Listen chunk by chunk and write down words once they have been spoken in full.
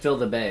Fill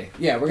the bay.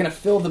 Yeah, we're gonna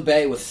fill the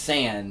bay with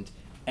sand,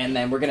 and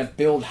then we're gonna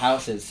build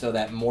houses so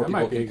that more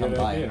people can come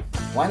by it.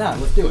 Why not?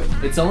 Let's do it.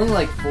 It's only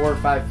like 4 or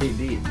 5 feet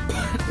deep.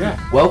 Yeah.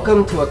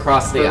 Welcome to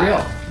Across the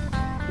Aisle.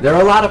 There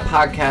are a lot of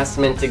podcasts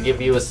meant to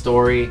give you a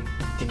story,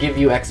 to give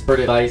you expert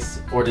advice,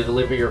 or to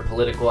deliver your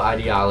political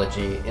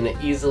ideology in an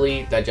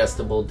easily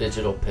digestible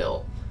digital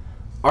pill.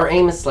 Our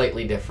aim is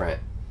slightly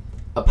different.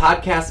 A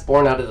podcast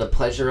born out of the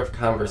pleasure of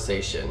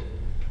conversation.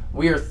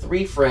 We are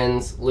 3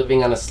 friends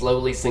living on a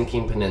slowly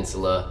sinking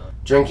peninsula,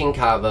 drinking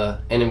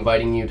kava, and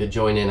inviting you to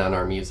join in on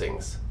our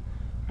musings.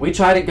 We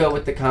try to go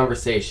with the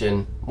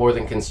conversation more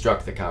than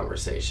construct the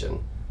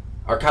conversation.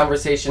 Our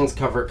conversations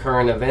cover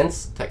current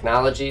events,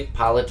 technology,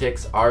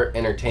 politics, art,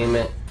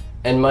 entertainment,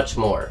 and much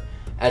more,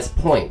 as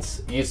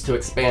points used to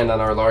expand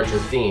on our larger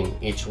theme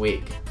each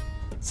week.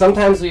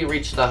 Sometimes we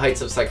reach the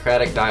heights of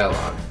Socratic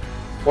dialogue,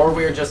 or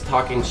we're just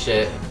talking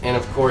shit, and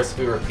of course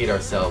we repeat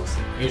ourselves,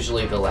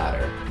 usually the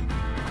latter.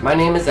 My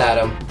name is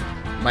Adam.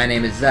 My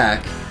name is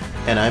Zach.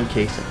 And I'm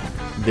Casey.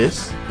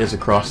 This is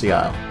Across the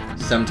Aisle.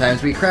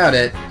 Sometimes we crowd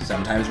it,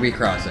 sometimes we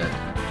cross it.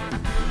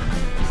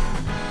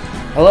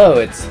 Hello,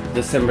 it's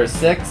December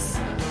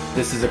 6th.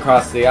 This is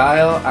Across the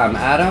Aisle. I'm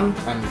Adam.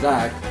 I'm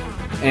Zach.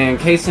 And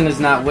Kaysen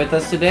is not with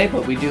us today,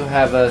 but we do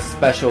have a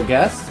special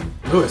guest.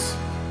 Lewis.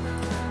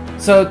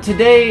 So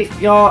today,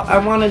 y'all, I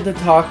wanted to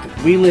talk.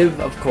 We live,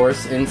 of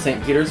course, in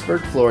St. Petersburg,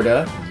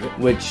 Florida,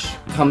 which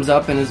comes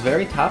up and is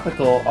very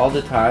topical all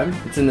the time.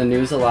 It's in the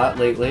news a lot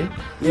lately.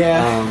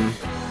 Yeah.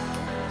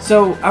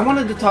 So I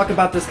wanted to talk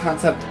about this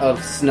concept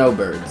of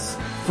snowbirds.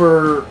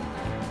 For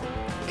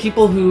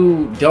people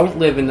who don't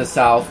live in the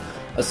South,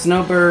 a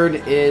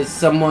snowbird is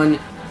someone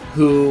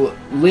who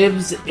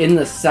lives in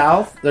the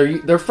South.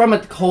 They're from a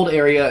cold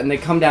area, and they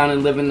come down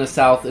and live in the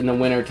South in the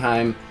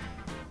wintertime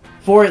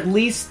for at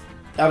least,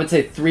 I would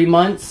say, 3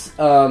 months.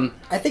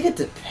 I think it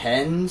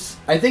depends.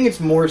 I think it's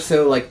more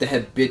so like the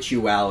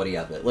habituality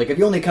of it. Like if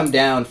you only come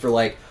down for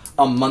like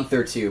a month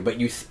or two, but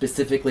you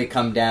specifically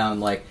come down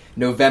like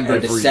November,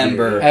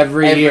 December.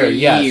 Every year.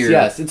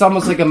 Yes. It's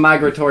almost like a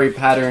migratory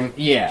pattern.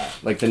 Yeah.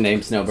 Like the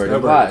name snowbird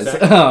implies.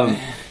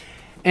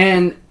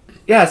 And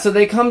yeah, so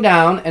they come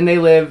down and they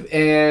live,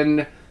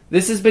 and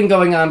this has been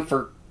going on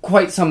for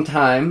quite some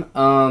time.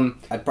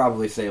 I'd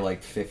probably say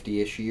like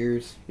 50-ish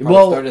years.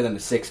 Started in the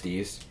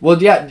 60s.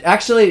 Well, yeah,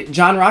 actually,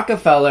 John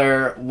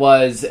Rockefeller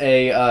was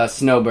a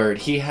snowbird.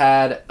 He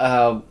had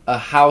a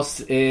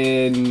house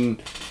in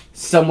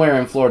somewhere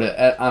in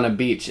Florida on a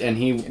beach, and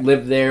he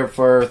lived there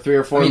for 3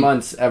 or 4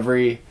 months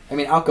every...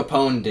 Al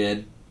Capone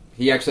did.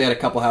 He actually had a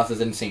couple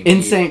houses in St. Pete.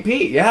 In St.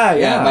 Pete,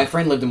 yeah. My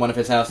friend lived in one of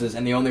his houses,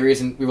 and the only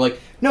reason we were like,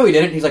 no, he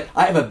didn't. He's like,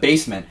 I have a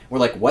basement. We're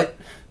like, what?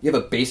 You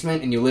have a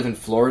basement and you live in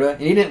Florida?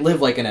 And he didn't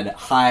live like in a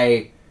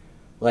high,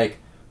 like,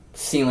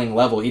 ceiling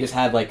level. He just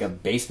had like a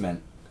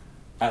basement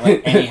at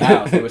like any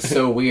house. It was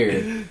so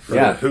weird. For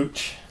the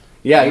hooch.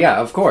 Yeah,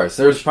 of course.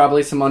 There's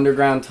probably some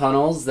underground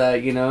tunnels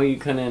that, you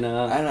couldn't...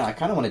 I don't know. I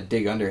kind of want to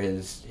dig under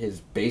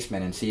his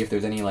basement and see if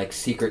there's any, like,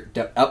 secret,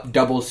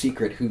 double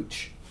secret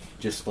hooch.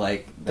 Just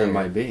like... There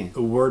might be.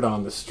 The word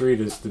on the street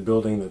is the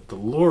building that the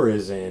lure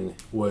is in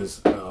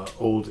was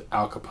old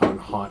Al Capone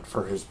haunt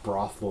for his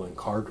brothel and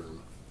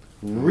cardroom.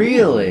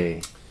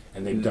 Really?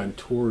 And they've done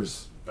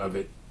tours of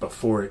it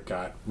before it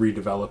got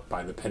redeveloped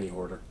by the penny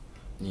hoarder.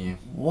 Yeah.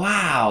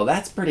 Wow,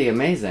 that's pretty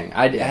amazing.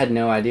 I had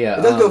no idea.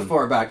 It does go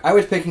far back. I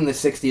was picking the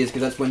 60s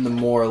because that's when the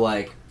more,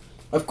 like...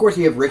 Of course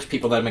you have rich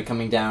people that have been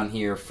coming down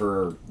here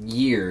for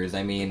years.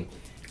 I mean,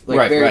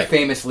 like, very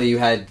famously you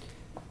had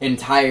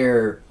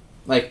entire...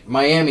 Like,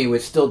 Miami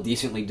was still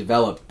decently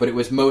developed, but it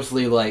was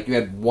mostly, like, you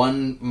had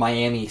one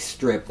Miami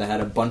strip that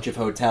had a bunch of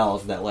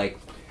hotels that, like,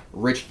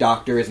 rich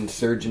doctors and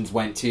surgeons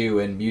went to,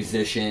 and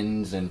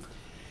musicians, and,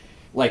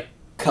 like,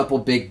 couple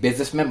big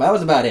businessmen. That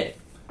was about it.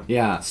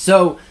 Yeah,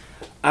 so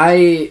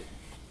I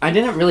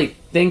didn't really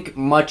think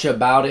much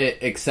about it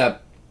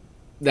except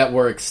that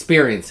we're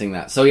experiencing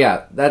that. So,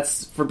 yeah,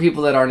 that's, for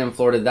people that aren't in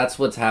Florida, that's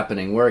what's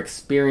happening. We're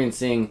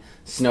experiencing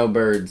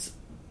snowbirds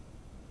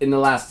in the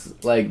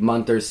last, like,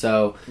 month or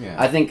so. Yeah.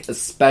 I think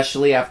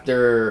especially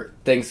after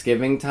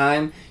Thanksgiving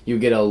time, you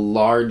get a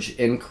large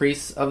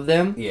increase of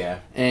them. Yeah.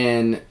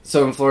 And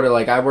so in Florida,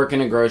 like, I work in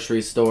a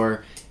grocery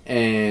store,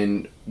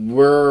 and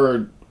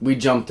we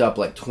jumped up,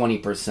 like,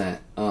 20%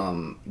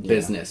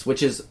 business,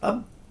 which is a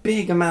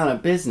big amount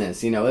of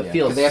business, It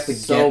feels they have to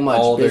so get much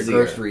all busier.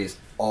 their groceries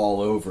all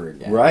over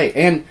again. Right,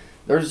 and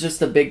there's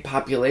just a big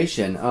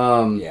population.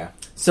 Yeah.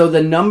 So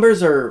the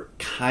numbers are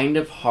kind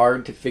of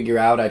hard to figure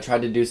out. I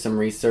tried to do some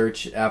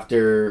research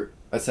after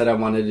I said I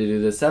wanted to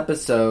do this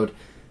episode.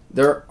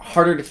 They're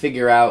harder to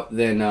figure out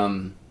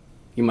than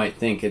you might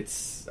think.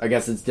 I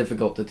guess it's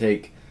difficult to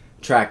take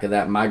track of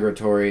that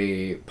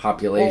migratory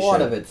population. Well, a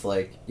lot of it's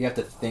like you have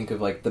to think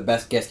of like the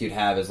best guess you'd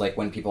have is like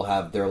when people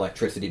have their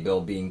electricity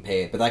bill being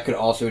paid, but that could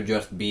also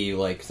just be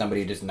like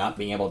somebody just not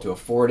being able to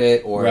afford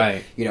it,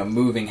 or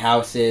moving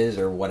houses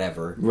or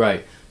whatever.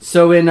 Right.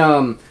 So in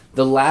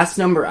the last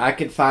number I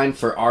could find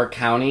for our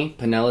county,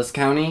 Pinellas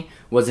County,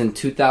 was in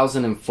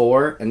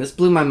 2004, and this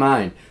blew my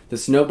mind. The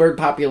snowbird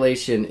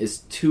population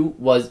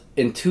was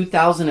in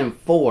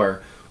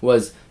 2004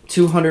 was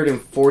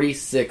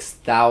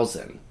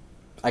 246,000.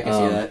 I can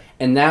see that.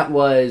 And that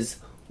was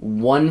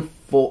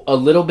a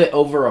little bit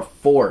over a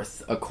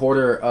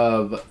quarter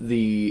of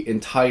the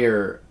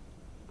entire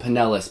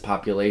Pinellas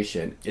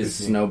population is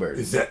snowbirds.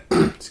 Is that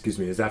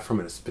is that from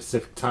a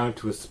specific time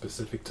to a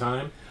specific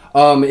time?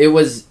 It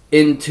was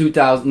in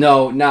 2000.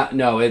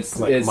 It's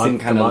like it's in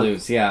kind of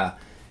loose, yeah.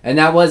 And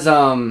that was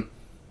from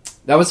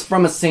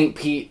a St.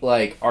 Pete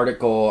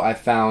article I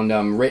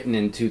found written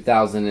in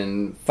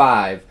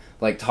 2005.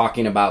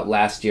 Talking about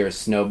last year's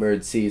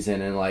snowbird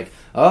season and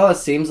it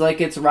seems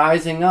like it's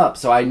rising up.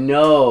 So I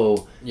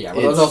know... Yeah, well,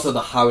 there was also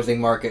the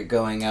housing market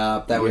going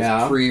up. That was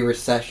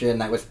pre-recession.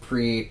 That was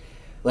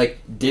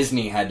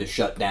Disney had to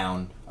shut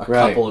down a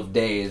couple of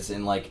days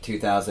in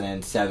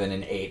 2007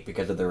 and 8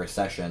 because of the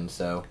recession.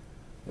 So,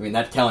 I mean,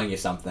 that's telling you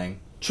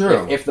something.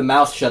 True. If the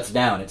mouse shuts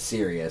down, it's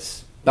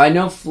serious. But I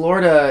know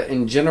Florida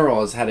in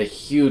general has had a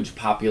huge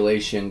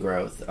population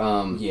growth.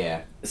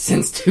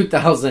 Since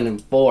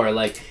 2004,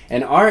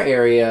 in our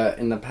area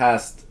in the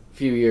past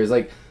few years,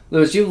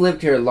 Louis, you've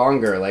lived here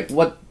longer.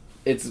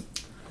 It's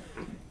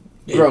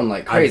grown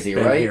like crazy, I've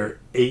been right? Here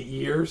 8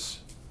 years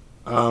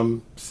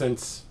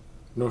since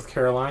North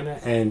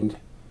Carolina, and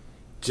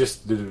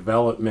just the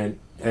development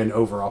and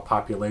overall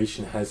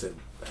population has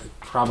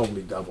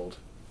probably doubled.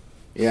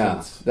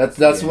 Yeah,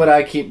 that's what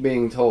I keep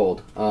being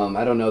told.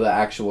 I don't know the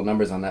actual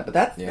numbers on that, but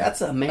that's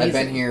amazing. I've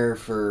been here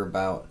for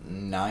about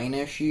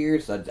 9-ish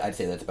years. I'd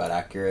say that's about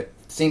accurate.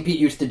 St. Pete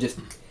used to just,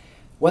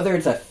 whether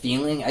it's a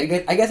feeling, I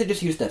guess it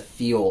just used to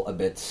feel a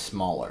bit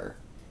smaller.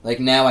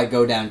 Now I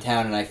go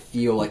downtown and I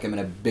feel like I'm in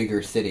a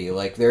bigger city.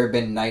 There have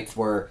been nights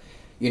where,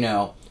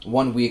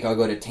 1 week I'll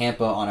go to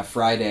Tampa on a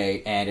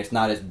Friday and it's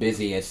not as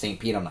busy as St.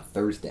 Pete on a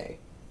Thursday.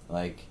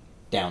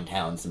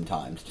 Downtown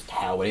sometimes, just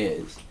how it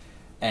is.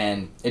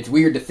 And it's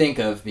weird to think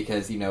of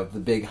because,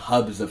 the big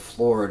hubs of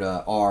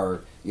Florida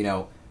are,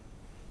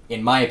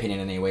 in my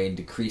opinion anyway,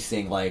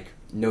 decreasing,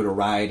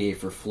 notoriety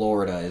for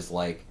Florida is,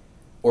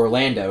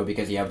 Orlando,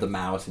 because you have the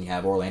Mouse and you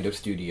have Orlando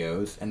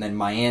Studios, and then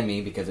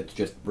Miami, because it's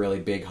just really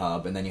big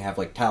hub, and then you have,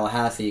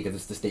 Tallahassee, because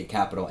it's the state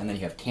capital, and then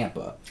you have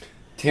Tampa.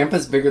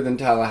 Tampa's bigger than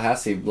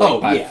Tallahassee,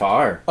 by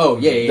far. Oh,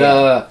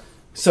 yeah.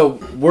 So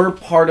we're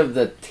part of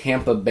the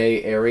Tampa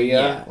Bay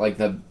area,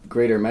 the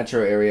greater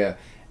metro area.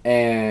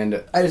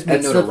 And I just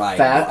mean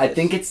notoriety. I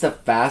think it's the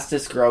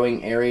fastest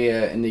growing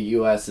area in the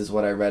U.S. is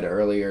what I read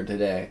earlier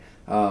today.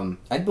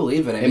 I'd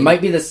believe it. It might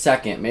be the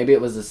second. Maybe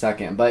it was the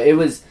second, but it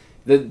was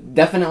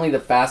definitely the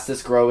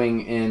fastest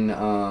growing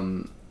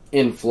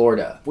in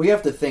Florida. We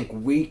have to think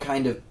we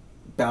kind of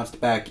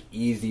bounced back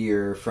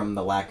easier from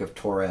the lack of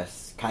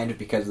tourists, kind of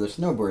because of the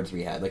snowbirds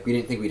we had. We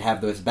didn't think we'd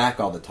have those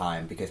back all the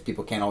time because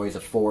people can't always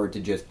afford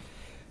to just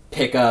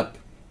pick up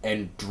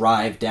and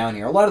drive down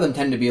here. A lot of them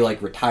tend to be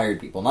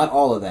retired people. Not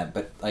all of them,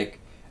 but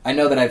I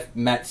know that I've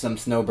met some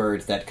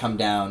snowbirds that come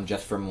down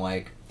just from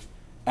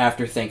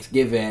after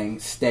Thanksgiving,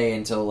 stay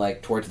until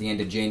towards the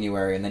end of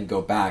January, and then go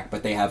back.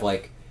 But they have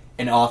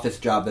an office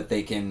job that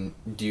they can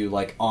do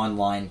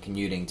online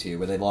commuting to,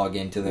 where they log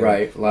into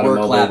their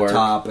work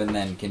laptop and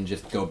then can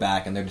just go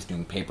back, and they're just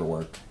doing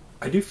paperwork.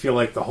 I do feel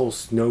like the whole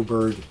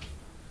snowbird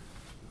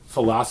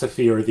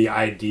philosophy or the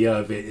idea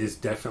of it is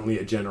definitely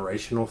a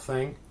generational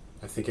thing.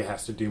 I think it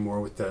has to do more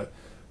with the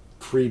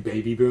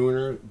pre-baby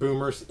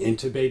boomers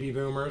into baby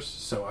boomers.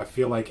 So I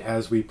feel like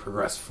as we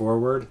progress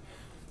forward,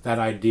 that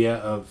idea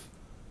of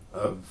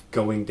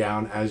going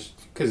down,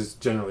 because it's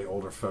generally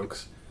older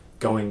folks,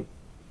 going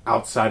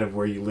outside of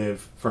where you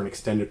live for an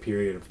extended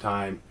period of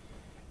time,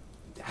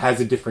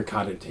 has a different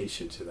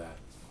connotation to that.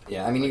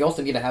 Yeah, I mean, you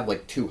also need to have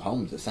 2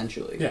 homes,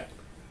 essentially. Yeah.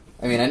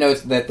 I mean, I know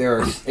that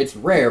it's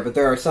rare, but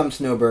there are some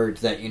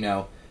snowbirds that,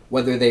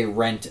 whether they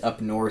rent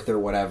up north or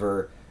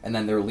whatever, and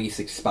then their lease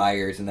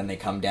expires, and then they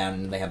come down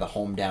and they have a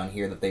home down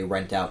here that they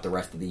rent out the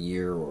rest of the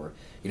year, or,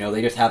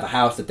 they just have a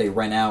house that they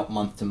rent out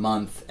month to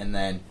month, and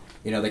then,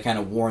 they kind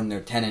of warn their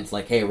tenants,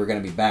 hey, we're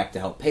going to be back to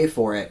help pay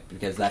for it,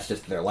 because that's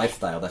just their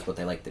lifestyle, that's what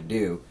they like to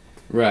do.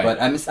 Right.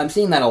 But I'm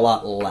seeing that a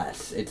lot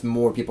less. It's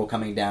more people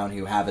coming down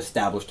who have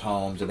established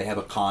homes, or they have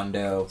a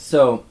condo.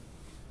 So,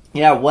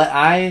 yeah, what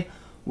I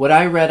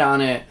read on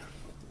it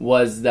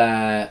was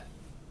that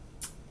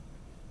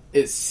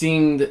it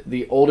seemed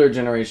the older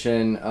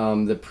generation,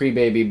 the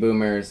pre-baby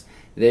boomers,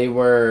 they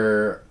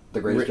were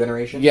the greatest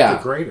generation. Yeah,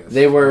 the greatest.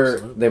 They were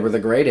the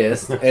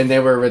greatest, and they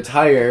were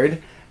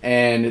retired,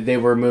 and they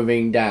were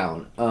moving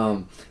down.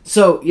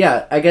 So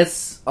yeah, I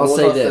guess I'll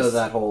say this. Also,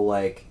 that whole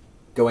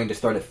going to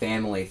start a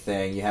family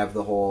thing. You have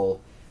the whole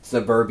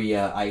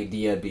suburbia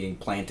idea being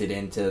planted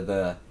into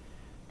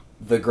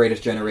the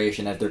greatest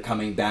generation as they're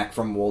coming back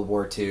from World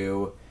War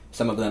II.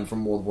 some of them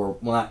from World War...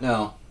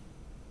 Well,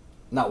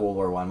 not World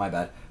War I, my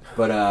bad.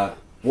 But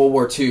World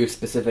War II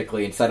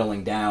specifically, and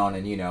settling down,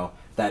 and,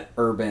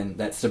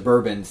 that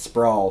suburban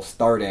sprawl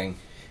starting.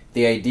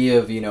 The idea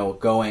of,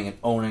 going and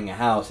owning a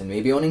house, and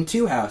maybe owning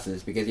 2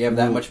 houses, because you have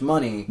that much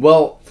money.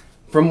 Well,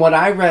 from what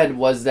I read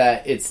was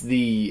that it's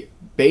the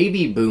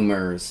baby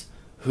boomers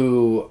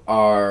who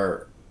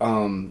are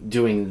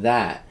doing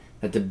that.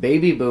 That the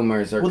baby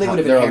boomers are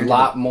they're a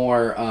lot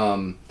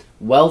more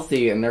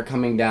wealthy, and they're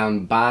coming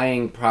down,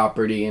 buying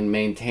property and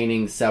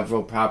maintaining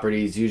several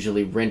properties,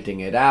 usually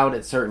renting it out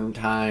at certain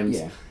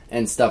times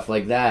and stuff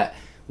like that.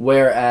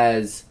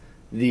 Whereas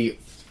the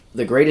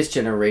greatest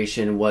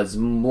generation was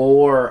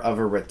more of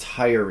a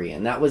retiree,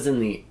 and that was in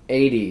the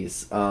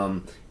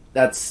 80s.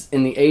 That's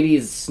in the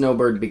 80s,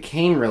 snowbird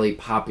became really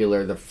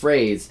popular, the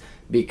phrase,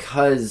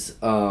 because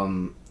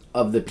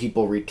of the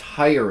people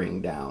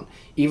retiring down,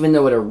 even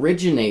though it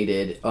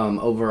originated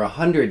over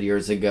 100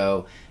 years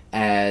ago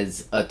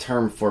as a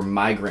term for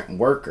migrant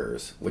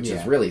workers, which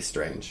is really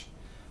strange.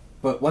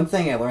 But one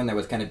thing I learned that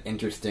was kind of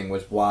interesting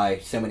was why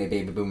so many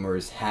baby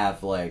boomers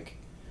have,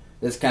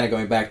 this is kind of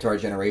going back to our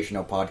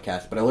generational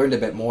podcast, but I learned a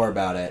bit more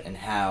about it and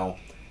how,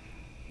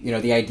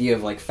 the idea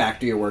of,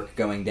 factory work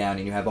going down,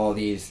 and you have all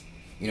these,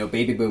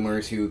 baby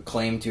boomers who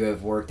claim to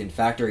have worked in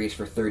factories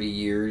for 30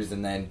 years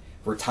and then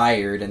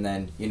retired, and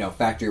then,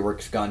 factory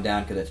work's gone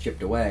down because it's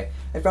chipped away.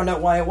 I found out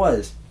why it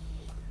was.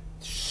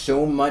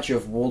 So much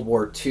of World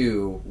War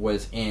II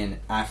was in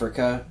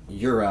Africa,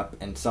 Europe,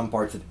 and some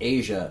parts of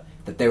Asia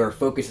that they were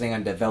focusing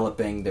on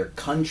developing their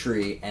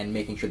country and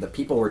making sure the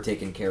people were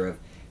taken care of.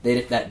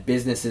 That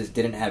businesses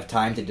didn't have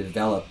time to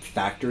develop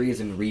factories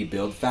and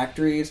rebuild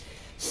factories,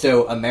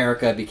 so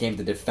America became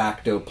the de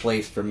facto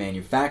place for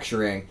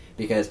manufacturing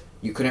because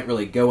you couldn't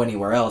really go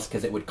anywhere else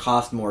because it would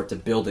cost more to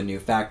build a new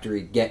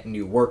factory, get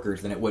new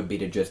workers, than it would be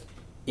to just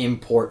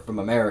import from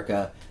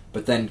America.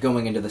 But then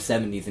going into the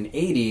 70s and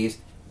 80s,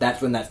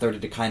 that's when that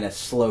started to kind of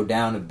slow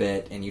down a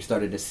bit, and you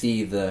started to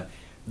see the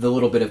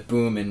little bit of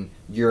boom in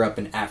Europe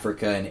and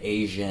Africa and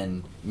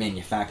Asian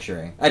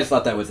manufacturing. I just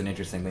thought that was an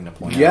interesting thing to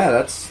point out. Yeah,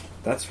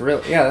 that's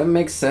real. Yeah, that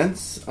makes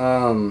sense.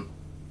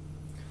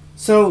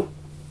 So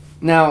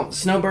now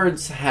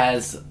Snowbirds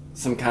has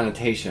some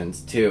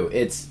connotations too.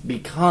 It's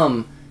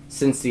become,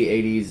 since the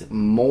 80s,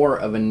 more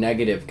of a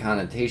negative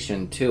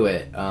connotation to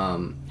it.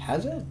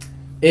 Has it?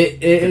 It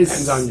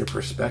depends on your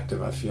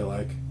perspective, I feel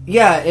like.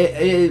 Yeah,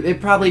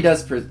 it probably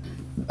does.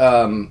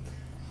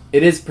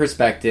 It is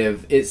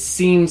perspective. It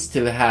seems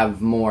to have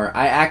more.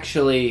 I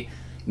actually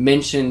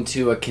mentioned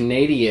to a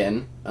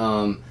Canadian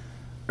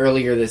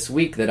earlier this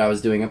week that I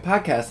was doing a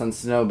podcast on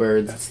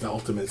snowbirds. That's the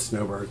ultimate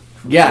snowbird.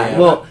 Yeah,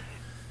 well,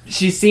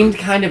 she seemed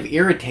kind of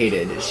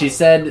irritated. She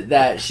said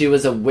that she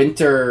was a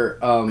winter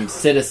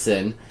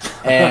citizen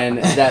and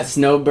that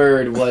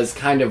snowbird was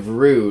kind of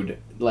rude.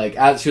 She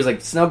was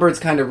like, "Snowbird's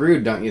kind of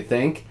rude, don't you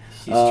think?"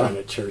 She's trying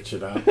to church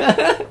it up.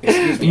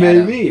 Excuse me,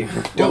 maybe.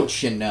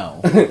 Don't you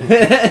know?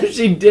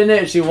 She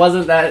didn't. She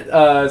wasn't that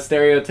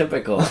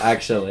stereotypical,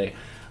 actually.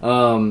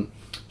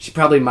 She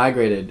probably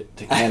migrated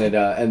to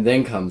Canada and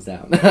then comes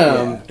down.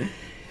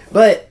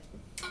 But,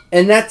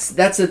 and that's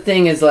the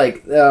thing is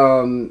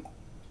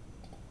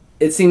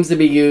it seems to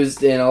be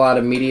used in a lot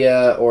of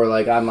media or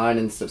online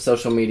and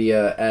social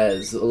media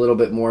as a little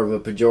bit more of a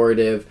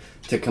pejorative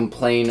to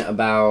complain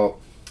about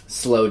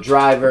slow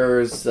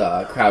drivers,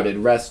 crowded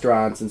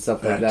restaurants, and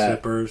stuff like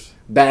that.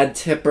 Bad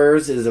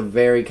tippers is a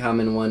very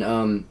common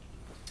one.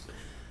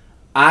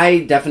 I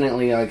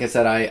definitely, like I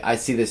said, I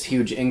see this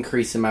huge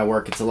increase in my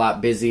work. It's a lot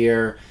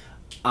busier.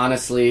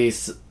 Honestly,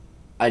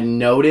 I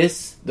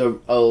notice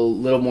a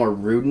little more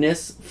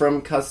rudeness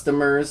from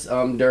customers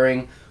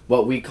during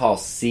what we call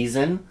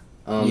season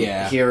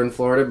here in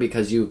Florida,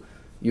 because you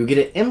get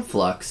an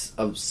influx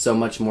of so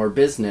much more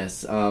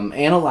business. And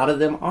a lot of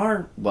them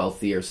are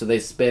wealthier, so they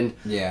spend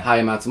high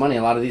amounts of money.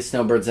 A lot of these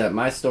snowbirds at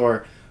my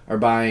store are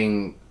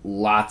buying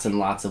lots and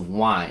lots of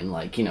wine,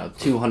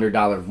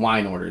 $200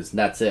 wine orders.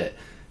 That's it.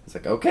 It's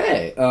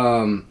okay.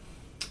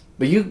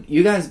 But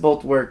you guys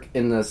both work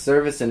in the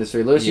service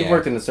industry. Lewis, you've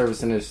worked in the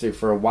service industry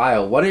for a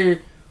while.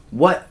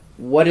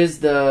 What is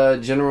the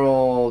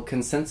general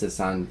consensus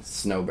on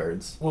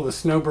snowbirds? Well, the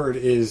snowbird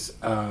is...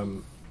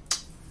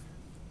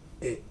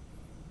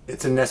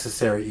 It's a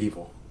necessary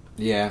evil.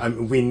 Yeah.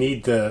 We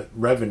need the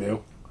revenue.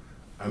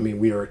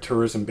 We are a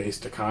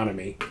tourism-based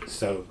economy,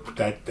 so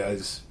that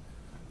is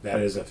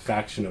a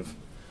faction of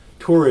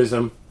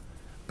tourism.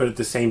 But at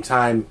the same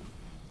time,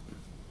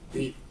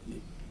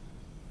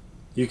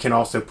 you can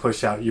also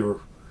push out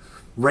your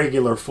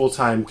regular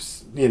full-time,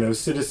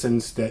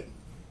 citizens that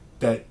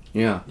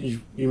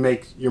you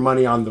make your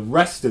money on the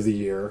rest of the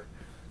year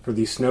for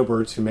these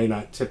snowbirds who may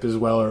not tip as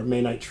well or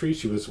may not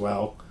treat you as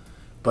well,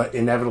 but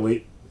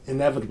inevitably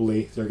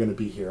they're going to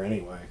be here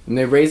anyway. And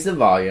they raise the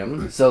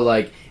volume, so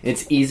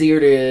it's easier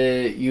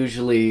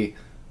to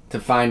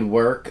find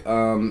work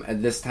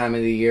at this time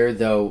of the year,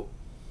 though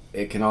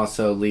it can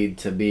also lead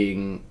to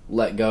being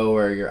let go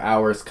or your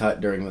hours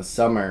cut during the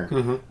summer.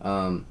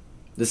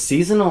 the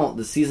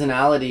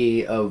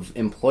seasonality of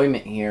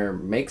employment here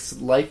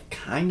makes life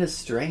kind of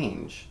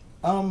strange.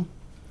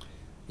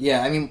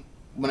 Yeah, I mean,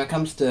 when it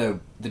comes to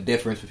the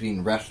difference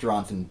between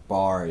restaurants and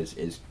bars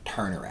is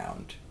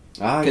turnaround.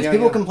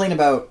 Because complain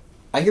about...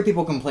 I hear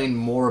people complain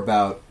more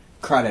about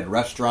crowded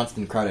restaurants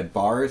than crowded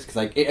bars.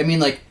 Because,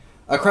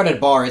 a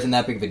crowded bar isn't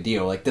that big of a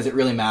deal. Like, does it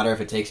really matter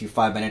if it takes you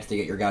 5 minutes to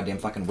get your goddamn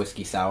fucking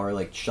whiskey sour?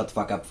 Like, shut the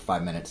fuck up for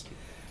 5 minutes.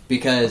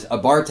 Because a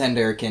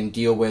bartender can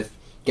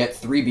get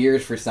 3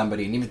 beers for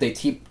somebody, and even if they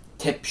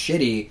tip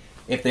shitty,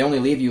 if they only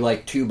leave you,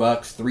 $2,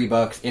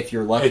 $3, if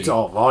you're lucky. It's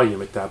all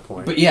volume at that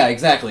point. But yeah,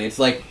 exactly. It's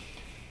like,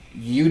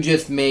 you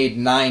just made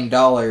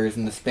 $9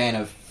 in the span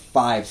of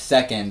 5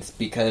 seconds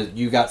because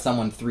you got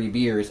someone 3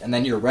 beers, and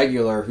then your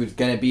regular who's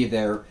going to be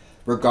there,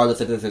 regardless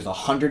if there's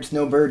 100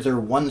 snowbirds or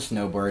 1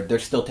 snowbird, they're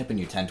still tipping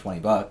you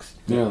 $10-20.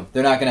 Yeah.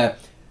 They're not going to,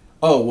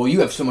 you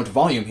have so much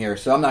volume here,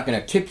 so I'm not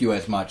going to tip you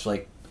as much.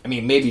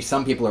 Maybe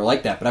some people are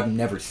like that, but I've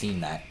never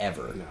seen that,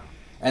 ever. No.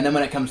 And then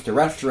when it comes to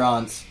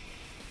restaurants,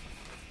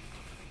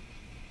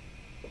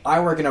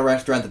 I work in a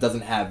restaurant that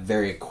doesn't have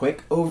very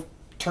quick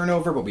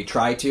turnover, but we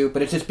try to.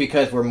 But it's just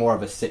because we're more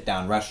of a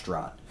sit-down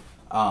restaurant.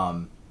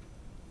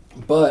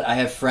 But I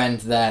have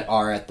friends that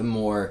are at the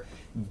more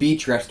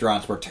beach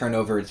restaurants where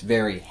turnover is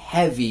very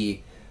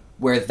heavy,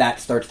 where that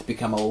starts to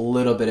become a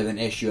little bit of an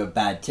issue of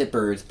bad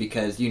tippers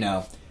because,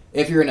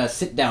 if you're in a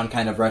sit-down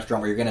kind of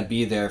restaurant where you're going to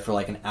be there for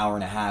an hour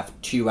and a half,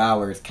 2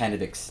 hours kind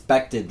of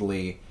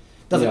expectedly,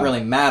 doesn't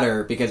really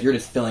matter because you're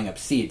just filling up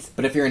seats.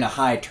 But if you're in a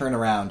high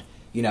turnaround,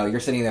 you're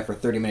sitting there for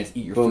 30 minutes,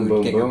 eat your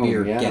food, get your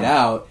beer, get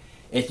out.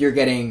 If you're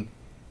getting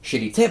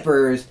shitty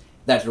tippers,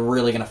 that's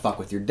really going to fuck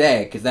with your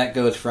day because that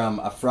goes from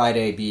a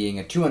Friday being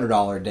a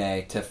 $200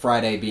 day to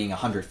Friday being a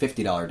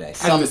 $150 day.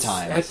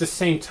 Sometimes. At the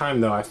same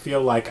time, though, I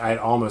feel like I'd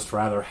almost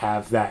rather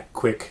have that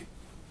quick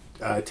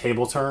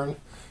table turn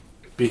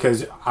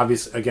because,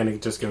 obviously, again,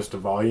 it just goes to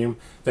volume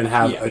than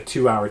have a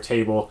 2-hour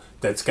table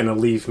that's going to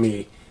leave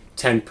me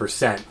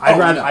 10%.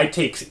 I'd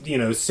take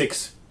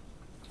 6,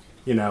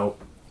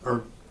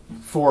 or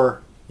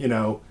 4,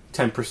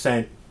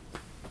 10%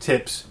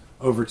 tips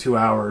over 2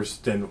 hours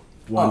than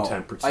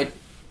 10%. I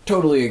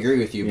totally agree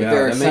with you, but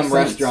there are some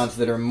restaurants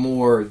that are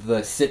more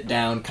the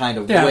sit-down kind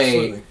of way,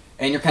 absolutely.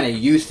 And you're kind of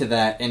used to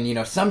that,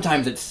 and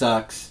sometimes it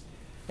sucks.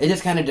 It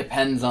just kind of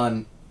depends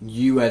on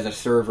you as a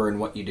server and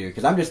what you do,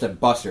 because I'm just a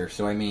busser,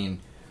 so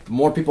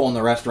more people in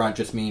the restaurant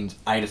just means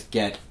I just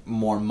get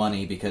more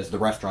money because the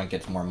restaurant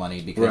gets more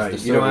money because the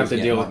servers you don't have to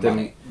deal with them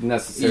money.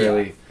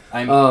 necessarily.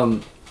 Yeah.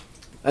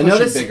 I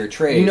notice bigger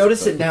trades, you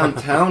notice it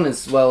downtown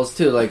as well as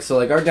too.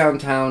 Our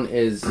downtown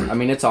is,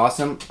 it's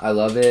awesome. I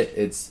love it.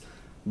 It's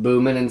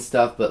booming and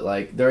stuff.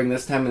 But during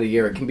this time of the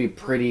year, it can be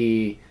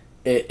pretty.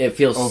 It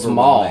feels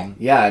small.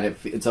 Yeah, and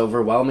it's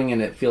overwhelming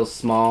and it feels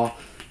small.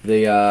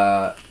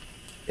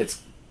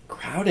 It's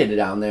crowded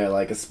down there,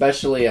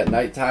 especially at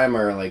nighttime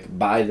or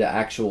by the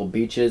actual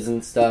beaches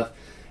and stuff.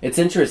 It's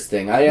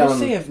interesting. I will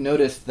say I've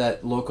noticed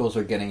that locals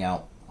are getting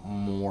out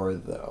more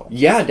though.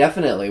 Yeah,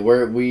 definitely.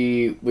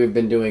 We've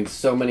been doing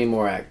so many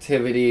more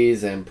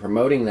activities and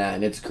promoting that,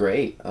 and it's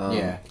great.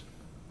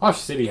 Our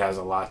city has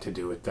a lot to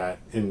do with that.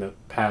 In the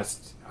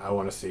past, I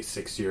want to say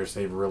 6 years,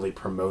 they've really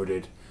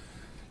promoted,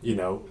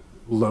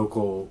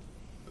 local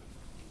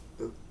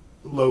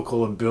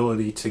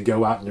ability to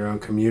go out in their own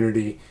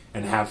community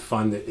and have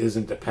fun that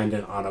isn't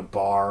dependent on a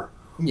bar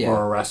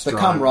or a restaurant.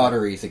 The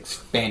camaraderie's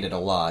expanded a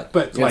lot.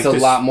 But it's a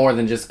lot more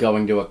than just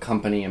going to a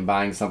company and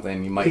buying something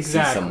and you might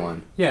see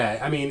someone.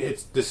 Yeah,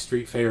 it's the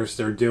street fairs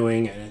they're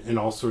doing and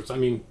all sorts.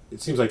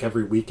 It seems like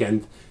every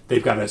weekend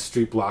they've got a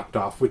street blocked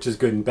off, which is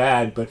good and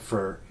bad, but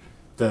for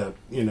the,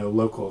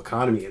 local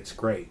economy, it's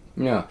great.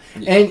 Yeah.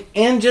 And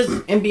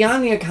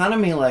beyond the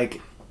economy,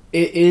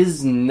 it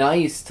is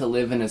nice to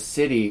live in a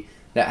city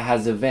that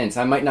has events.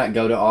 I might not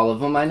go to all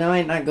of them. I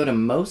might not go to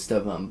most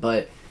of them,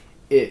 but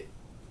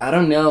I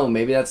don't know,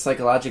 maybe that's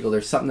psychological.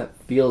 There's something that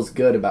feels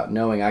good about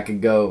knowing I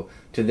could go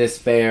to this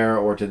fair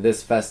or to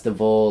this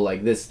festival,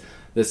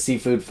 the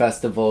seafood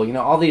festival,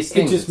 all these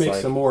things. It just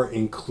makes a more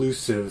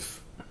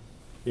inclusive,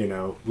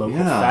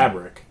 local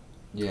fabric.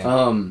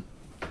 Yeah.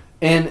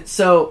 And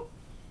so,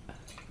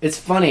 it's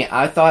funny,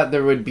 I thought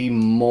there would be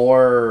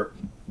more,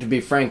 to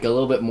be frank, a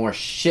little bit more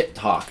shit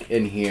talk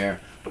in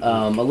here.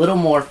 A little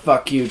more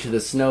fuck you to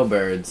the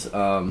snowbirds.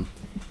 And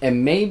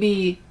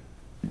maybe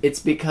it's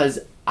because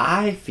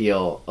I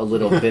feel a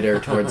little bitter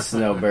towards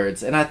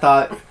snowbirds, and I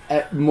thought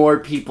more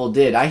people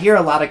did. I hear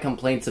a lot of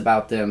complaints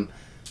about them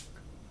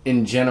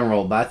in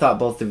general, but I thought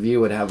both of you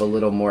would have a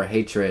little more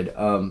hatred.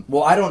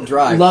 Well, I don't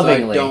drive.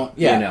 Lovingly, so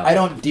I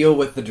don't deal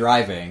with the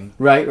driving.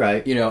 Right.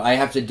 I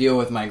have to deal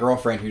with my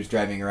girlfriend who's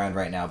driving around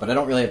right now, but I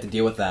don't really have to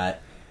deal with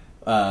that.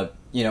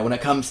 When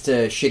it comes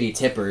to shitty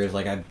tippers,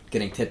 I'm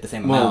getting tipped the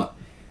same amount.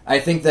 I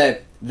think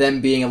that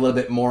them being a little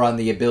bit more on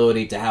the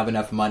ability to have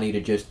enough money to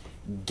just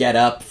get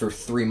up for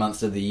 3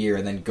 months of the year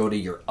and then go to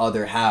your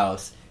other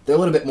house, they're a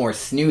little bit more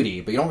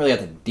snooty, but you don't really have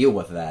to deal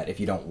with that if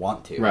you don't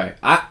want to. Right.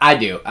 I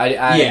do.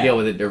 I deal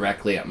with it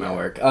directly at my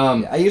work.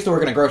 I used to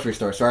work in a grocery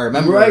store, so I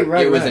remember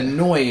it was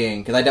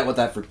annoying because I dealt with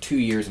that for 2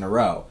 years in a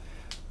row.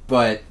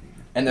 But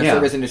in the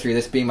service industry,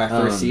 this being my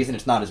first season,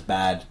 it's not as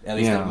bad, at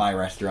least at my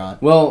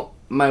restaurant. Well,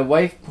 my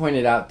wife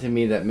pointed out to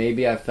me that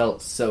maybe I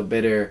felt so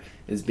bitter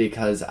is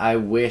because I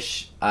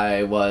wish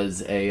I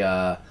was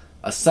a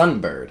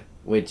sunbird,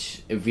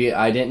 which,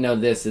 I didn't know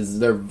this, is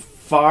they're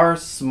far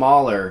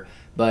smaller,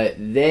 but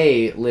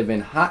they live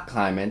in hot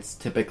climates,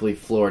 typically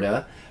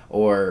Florida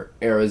or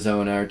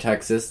Arizona or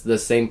Texas, the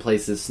same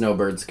places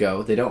snowbirds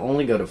go. They don't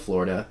only go to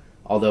Florida,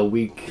 although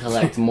we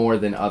collect more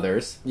than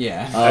others.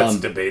 Yeah. That's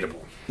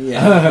debatable.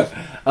 Yeah.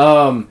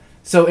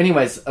 So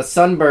anyways, a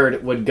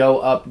sunbird would go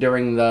up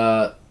during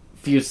the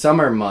few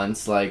summer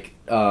months, like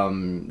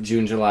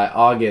June, July,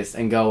 August,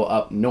 and go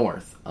up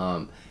north.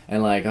 And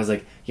like I was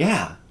like,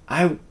 yeah,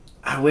 I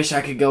wish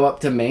I could go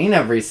up to Maine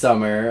every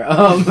summer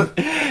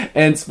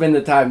and spend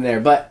the time there,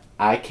 but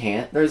I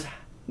can't. There's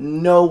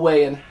no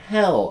way in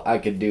hell I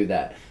could do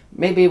that.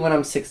 Maybe when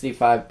I'm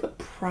 65, but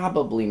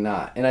probably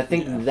not. And I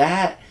think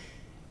that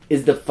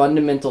is the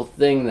fundamental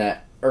thing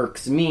that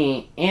irks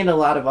me and a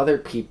lot of other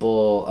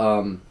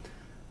people,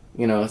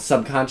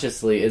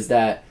 subconsciously, is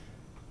that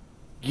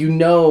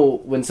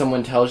when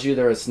someone tells you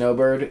they're a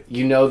snowbird,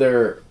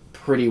 they're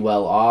pretty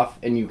well off,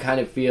 and you kind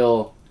of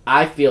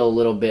I feel a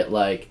little bit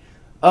like,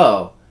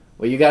 oh,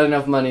 well, you got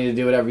enough money to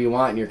do whatever you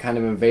want, and you're kind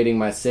of invading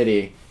my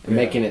city and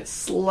making it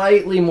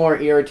slightly more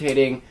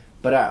irritating,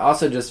 but I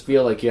also just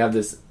feel like you have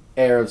this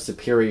air of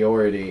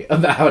superiority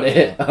about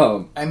it.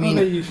 I mean,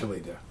 they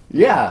usually do.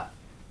 Yeah.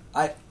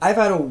 I've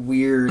had a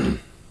weird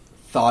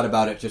thought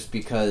about it just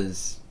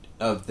because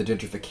of the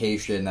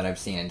gentrification that I've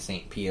seen in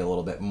St. Pete, a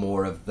little bit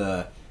more of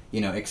the,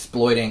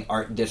 exploiting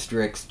art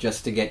districts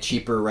just to get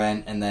cheaper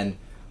rent, and then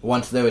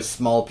once those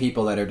small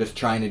people that are just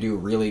trying to do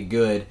really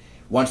good,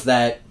 once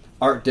that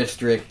art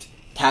district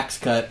tax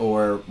cut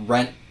or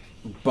rent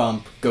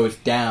bump goes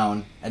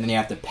down, and then you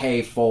have to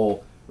pay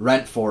full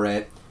rent for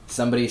it,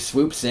 somebody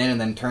swoops in and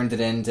then turns it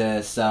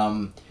into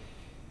some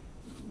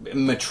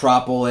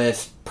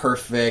metropolis,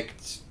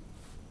 perfect,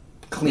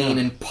 clean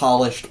and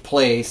polished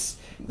place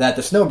that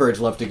the snowbirds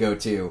love to go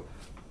to.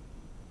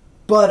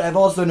 But I've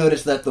also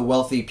noticed that the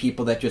wealthy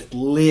people that just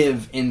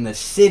live in the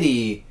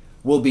city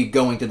will be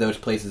going to those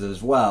places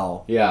as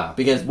well. Yeah.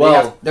 Because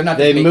they're not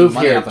just making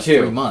money off of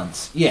 3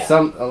 months. Yeah.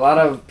 A lot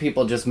of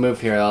people just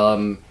move here.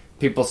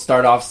 People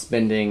start off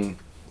spending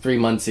 3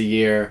 months a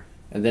year,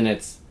 and then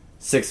it's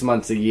 6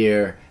 months a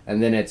year,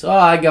 and then it's,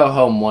 I go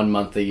home 1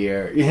 month a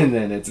year, and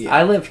then it's,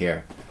 I live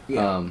here.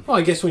 Yeah. Well,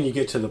 I guess when you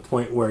get to the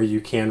point where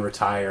you can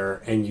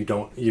retire and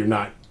you're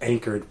not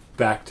anchored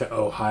back to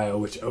Ohio,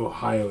 which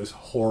Ohio is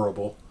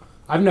horrible.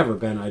 I've never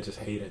been. I just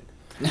hate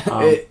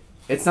it.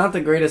 It's not the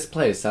greatest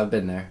place. I've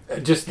been there.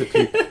 Just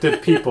the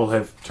people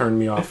have turned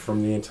me off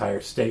from the entire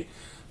state.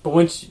 But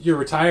once you're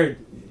retired,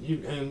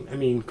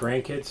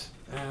 grandkids,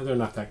 they're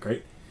not that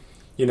great.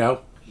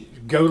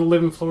 Go to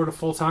live in Florida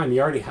full time.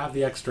 You already have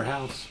the extra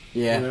house.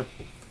 Yeah.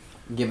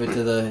 Give it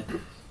to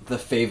the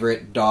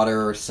favorite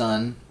daughter or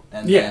son.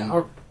 And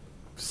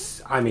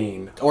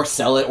or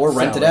sell it or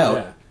rent it out.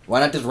 Yeah.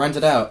 Why not just rent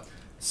it out?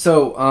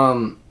 So,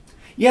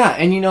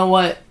 and you know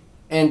what?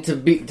 And to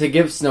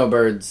give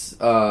snowbirds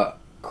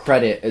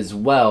credit as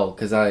well,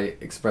 because I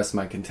expressed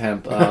my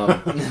contempt,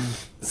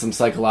 some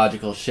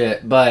psychological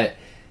shit, but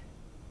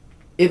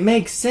it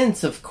makes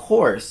sense, of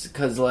course,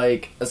 because,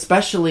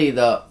 especially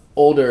the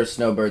older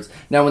snowbirds.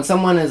 Now, when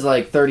someone is,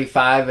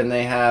 35 and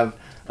they have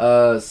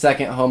a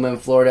second home in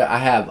Florida, I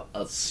have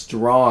a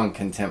strong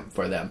contempt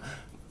for them.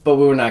 But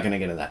we're not going to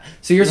get into that.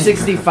 So you're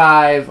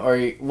 65 or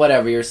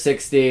whatever, you're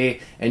 60,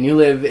 and you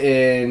live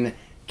in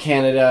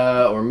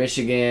Canada or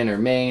Michigan or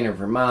Maine or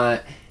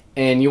Vermont,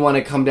 and you want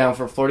to come down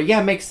for Florida.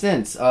 Yeah, it makes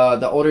sense.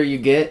 The older you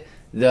get,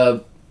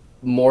 the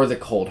more the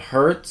cold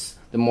hurts,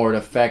 the more it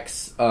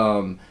affects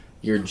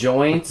your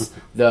joints,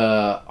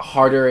 the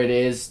harder it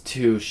is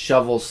to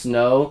shovel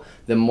snow,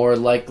 the more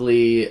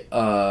likely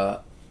a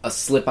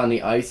slip on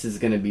the ice is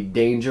going to be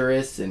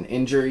dangerous and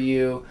injure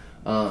you.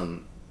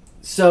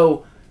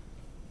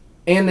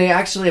 And they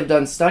actually have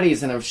done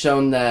studies and have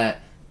shown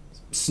that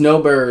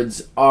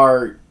snowbirds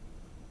are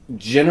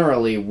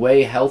generally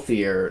way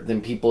healthier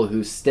than people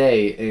who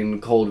stay in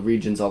cold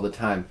regions all the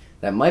time.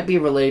 That might be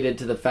related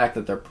to the fact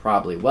that they're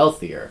probably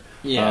wealthier.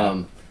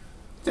 Yeah.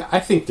 I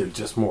think they're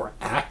just more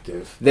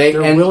active.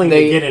 They're willing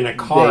to get in a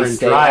car and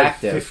drive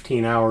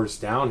 15 hours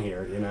down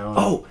here,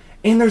 Oh,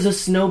 and there's a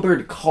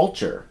snowbird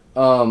culture,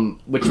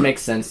 which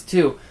makes sense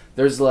too.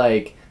 There's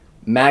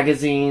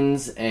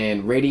magazines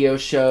and radio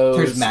shows.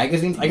 There's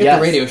magazines? I get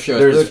the radio shows.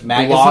 There's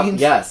magazines?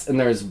 Yes, and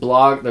there's a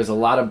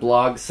lot of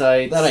blog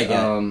sites. That I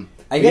get.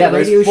 I get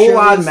radio shows. There's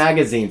full-on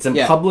magazines and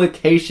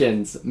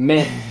publications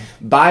meant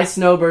by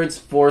snowbirds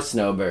for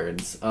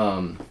snowbirds.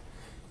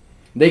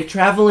 They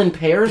travel in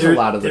pairs a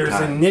lot of the time.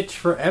 There's a niche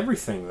for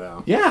everything,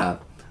 though. Yeah.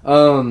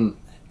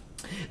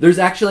 There's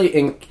actually,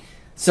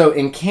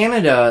 in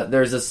Canada,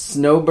 there's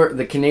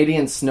the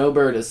Canadian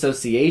Snowbird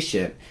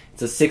Association. It's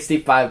It's a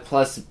 65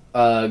 plus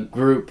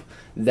group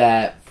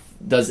that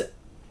does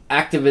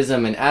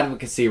activism and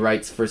advocacy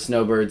rights for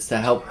snowbirds to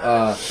help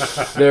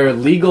their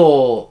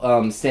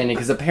legal standing,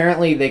 because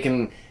apparently they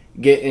can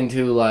get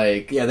into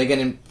like they get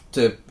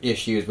into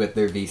issues with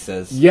their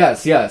visas.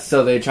 Yes,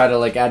 so they try to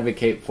like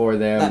advocate for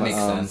them. That makes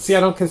sense. See, I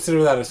don't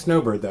consider that a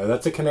snowbird though.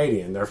 That's a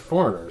Canadian. They're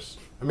foreigners.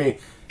 I mean,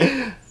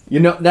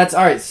 that's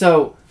all right.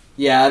 So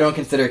yeah, I don't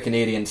consider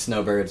Canadians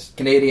snowbirds.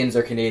 Canadians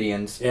are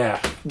Canadians.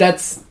 Yeah,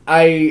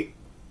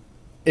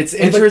 It's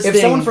interesting.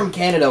 If someone from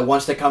Canada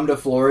wants to come to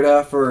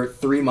Florida for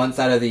 3 months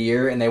out of the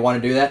year and they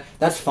want to do that,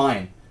 that's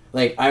fine.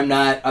 Like, I'm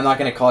not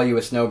going to call you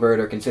a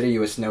snowbird or consider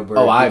you a snowbird.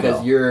 Oh, I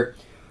because will. you're.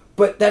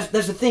 But that's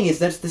the thing, is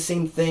that's the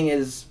same thing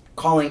as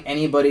calling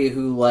anybody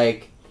who,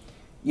 like,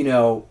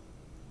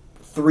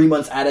 3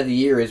 months out of the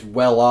year is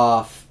well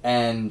off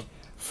and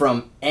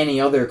from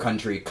any other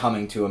country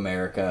coming to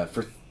America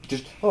for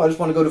just, I just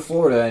want to go to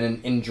Florida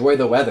and enjoy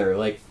the weather.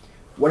 Like,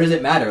 what does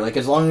it matter? Like,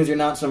 as long as you're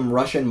not some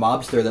Russian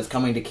mobster that's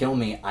coming to kill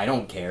me, I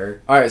don't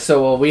care. All right,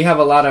 so we have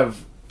a lot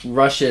of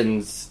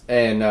Russians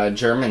and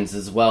Germans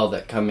as well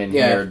that come in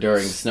here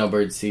during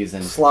snowbird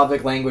season.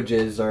 Slavic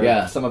languages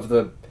are some of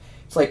the...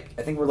 It's like,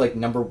 I think we're like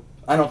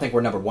I don't think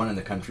we're number one in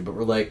the country, but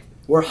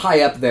we're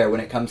high up there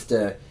when it comes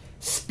to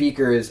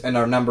speakers and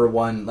our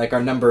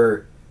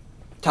number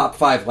top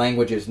 5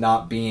 languages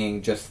not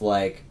being just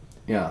like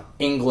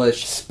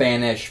English,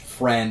 Spanish,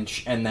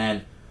 French, and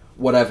then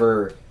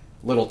whatever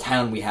little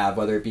town we have,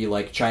 whether it be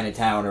like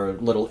Chinatown or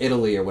Little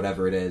Italy or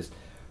whatever it is.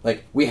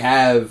 Like, we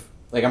have,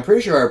 like, I'm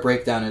pretty sure our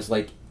breakdown is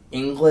like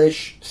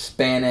English,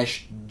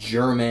 Spanish,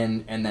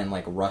 German, and then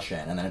like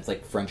Russian, and then it's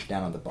like French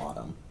down on the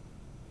bottom,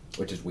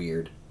 which is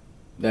weird.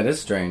 That is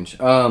strange.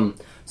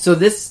 So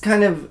this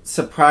kind of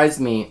surprised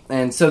me,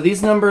 and so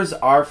these numbers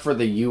are for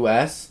the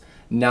U.S.,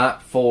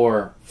 not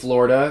for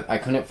Florida. I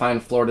couldn't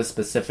find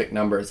Florida-specific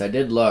numbers. I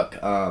did look.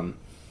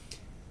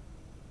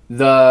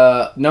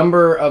 The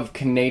number of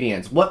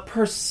Canadians. What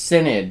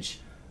percentage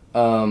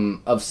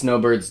of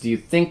snowbirds do you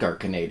think are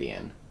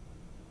Canadian?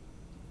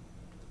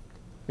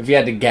 If you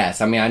had to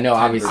guess. I mean, I know 10%.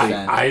 obviously...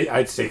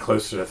 I'd say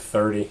closer to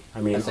 30.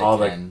 I mean, all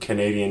 10. The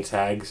Canadian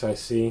tags I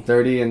see.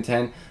 30 and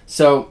 10.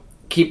 So,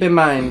 keep in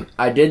mind,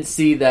 I did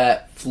see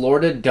that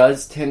Florida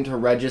does tend to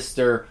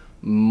register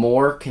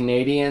more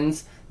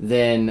Canadians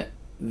than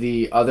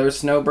the other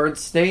snowbird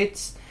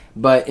states.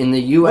 But in the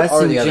U.S.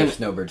 What are the other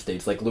snowbird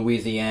states? Like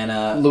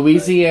Louisiana,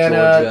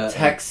 Georgia, Texas.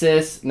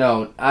 Texas.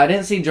 No, I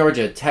didn't see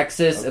Georgia.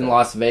 Texas and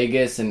Las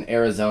Vegas and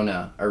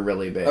Arizona are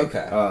really big.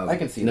 Okay, I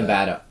can see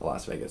Nevada,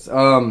 Las Vegas.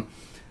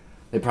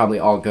 They probably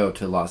all go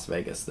to Las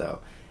Vegas, though.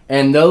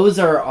 And those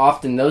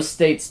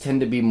states tend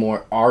to be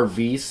more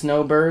RV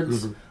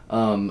snowbirds,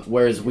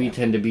 whereas we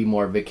tend to be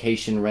more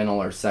vacation rental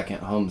or second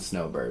home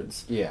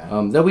snowbirds. Yeah.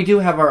 Though we do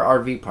have our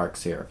RV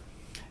parks here.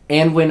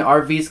 And when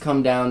RVs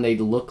come down, they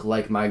look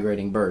like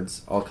migrating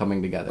birds all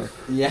coming together.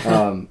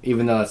 Yeah.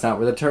 Even though that's not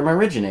where the term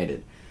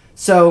originated.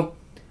 So,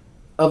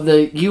 of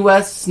the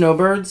U.S.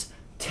 snowbirds,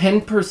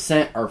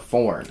 10% are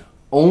foreign.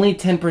 Only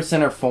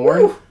 10% are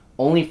foreign. Woo!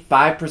 Only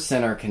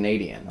 5% are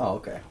Canadian. Oh,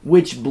 okay.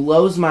 Which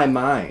blows my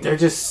mind. They're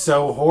just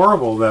so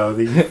horrible, though,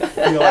 that you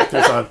feel like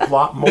there's a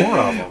lot more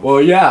of them.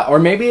 Well, yeah. Or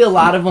maybe a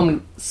lot of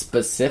them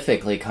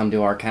specifically come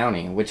to our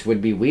county, which would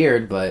be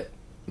weird, but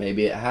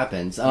maybe it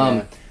happens.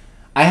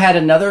 I had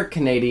another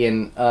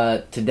Canadian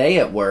today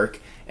at work,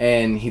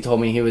 and he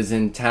told me he was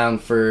in town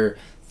for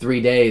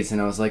 3 days,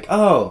 and I was like,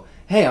 oh,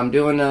 hey, I'm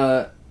doing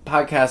a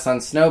podcast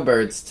on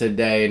snowbirds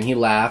today, and he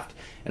laughed,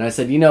 and I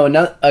said,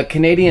 a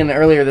Canadian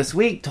earlier this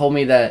week told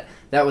me that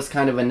was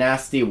kind of a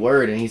nasty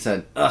word, and he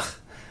said, ugh,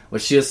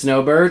 was she a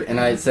snowbird? And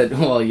I said,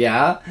 well,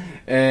 yeah,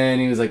 and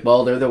he was like,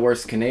 well, they're the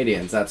worst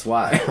Canadians, that's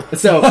why.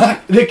 So,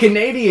 the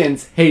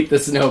Canadians hate the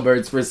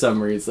snowbirds for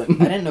some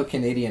reason. I didn't know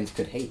Canadians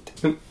could hate.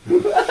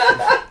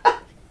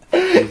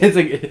 It's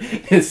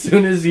like, as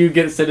soon as you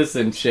get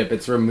citizenship,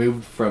 it's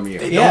removed from you.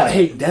 They don't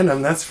hate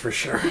denim, that's for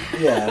sure.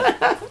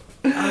 Yeah.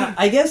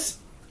 I guess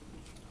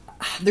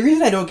the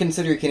reason I don't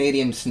consider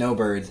Canadian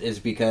snowbirds is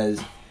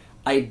because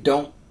I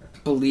don't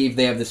believe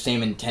they have the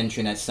same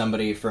intention as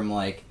somebody from,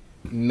 like,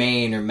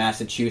 Maine or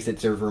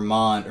Massachusetts or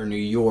Vermont or New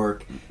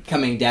York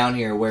coming down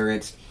here,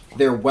 where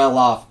they're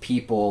well-off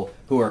people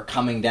who are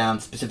coming down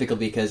specifically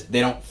because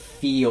they don't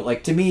feel...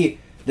 Like, to me...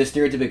 The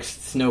stereotypic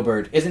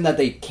snowbird isn't that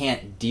they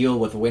can't deal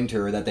with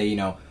winter or that they,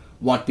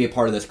 want to be a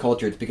part of this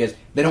culture. It's because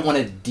they don't want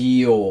to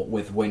deal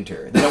with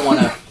winter. They don't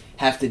want to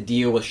have to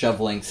deal with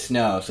shoveling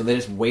snow. So they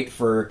just wait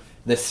for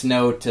the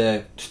snow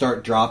to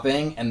start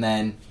dropping, and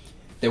then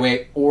they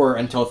wait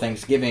until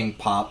Thanksgiving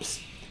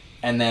pops.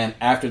 And then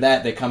after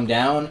that, they come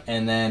down,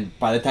 and then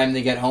by the time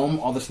they get home,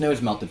 all the snow's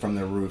melted from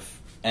their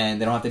roof, and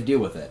they don't have to deal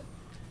with it.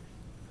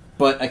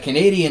 But a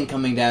Canadian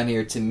coming down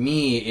here, to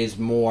me, is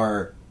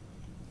more...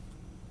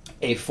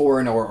 a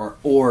foreigner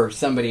or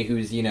somebody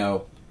who's,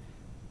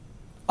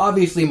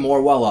 obviously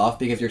more well-off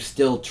because you're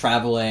still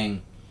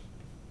traveling,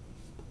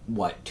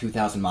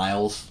 2,000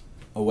 miles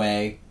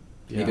away?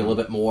 Maybe a little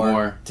bit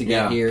more to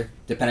get here,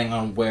 depending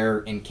on where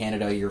in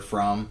Canada you're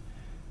from.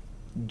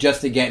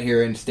 just to get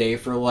here and stay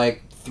for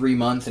like 3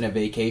 months in a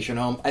vacation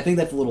home, I think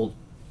that's a little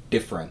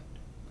different.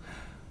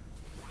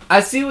 I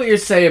see what you're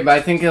saying, but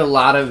I think a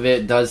lot of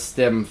it does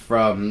stem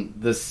from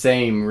the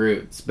same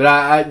roots.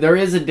 But there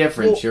is a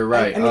difference. Well, you're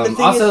right.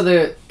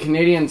 The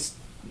Canadians,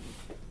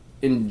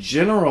 in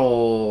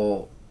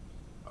general,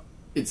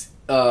 it's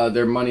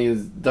their money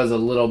does a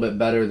little bit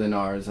better than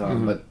ours.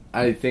 But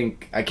I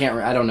think I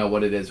don't know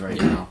what it is right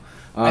now.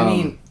 I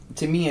mean,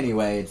 to me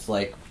anyway, it's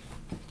like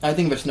I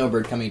think of a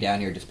snowbird coming down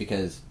here just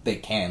because they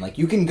can. Like,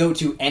 you can go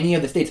to any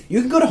of the states.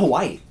 You can go to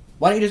Hawaii.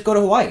 Why don't you just go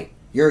to Hawaii?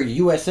 You're a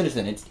U.S.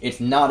 citizen. It's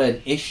not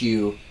an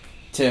issue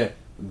to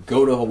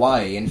go to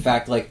Hawaii. In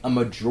fact, like, a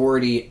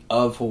majority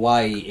of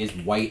Hawaii is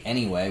white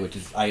anyway, which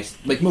is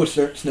like most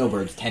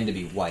snowbirds tend to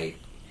be white.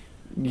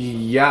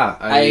 Yeah,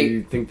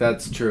 I think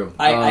that's true.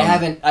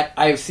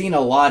 I've seen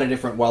a lot of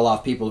different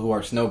well-off people who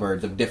are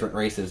snowbirds of different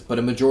races, but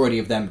a majority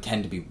of them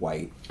tend to be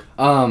white.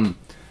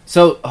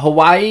 So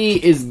Hawaii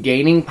is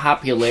gaining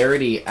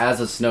popularity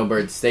as a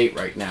snowbird state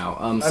right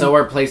now. So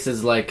are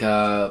places like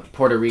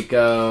Puerto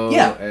Rico.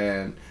 Yeah,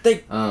 and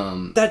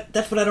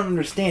that's what I don't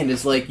understand.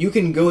 Is like you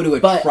can go to a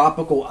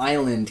tropical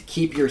island,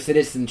 keep your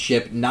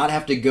citizenship, not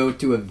have to go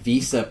to a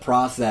visa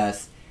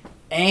process,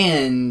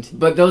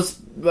 but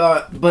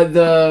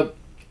the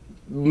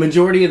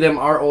majority of them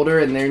are older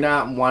and they're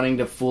not wanting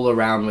to fool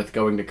around with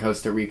going to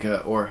Costa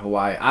Rica or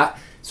Hawaii.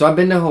 So I've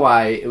been to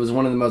Hawaii. It was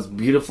one of the most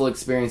beautiful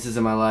experiences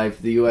in my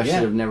life. The U.S.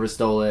 should have never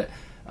stole it.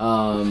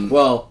 I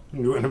know.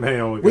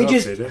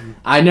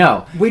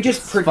 We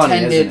just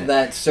pretended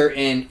that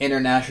certain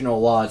international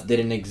laws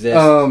didn't exist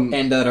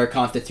and that our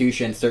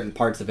Constitution, certain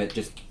parts of it,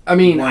 just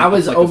I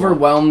was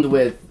overwhelmed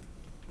with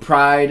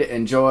pride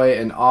and joy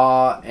and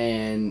awe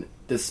and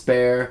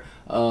despair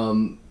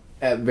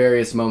at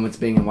various moments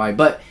being in Hawaii.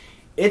 But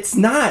it's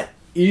not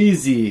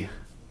easy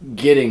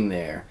getting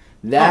there.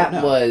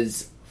 That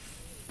was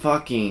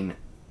fucking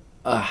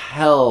a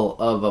hell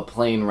of a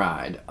plane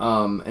ride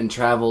and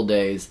travel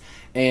days,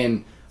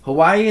 and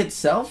Hawaii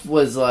itself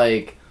was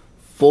like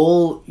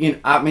full,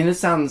 this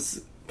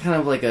sounds kind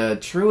of like a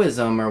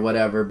truism or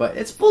whatever, but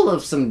it's full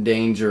of some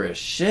dangerous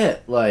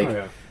shit.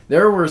 Like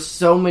there were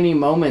so many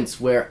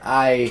moments where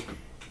I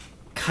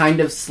kind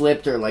of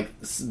slipped or like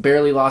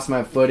barely lost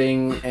my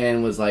footing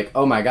and was like,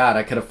 oh my god,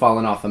 I could have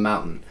fallen off a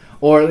mountain,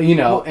 or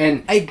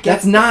and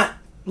that's not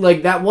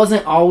like, that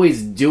wasn't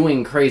always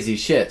doing crazy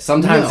shit.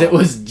 Sometimes it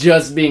was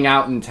just being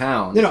out in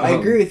town. I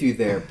agree with you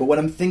there. But what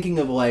I'm thinking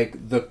of,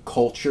 like, the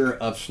culture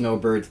of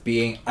snowbirds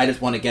being, I just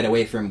want to get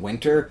away from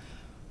winter.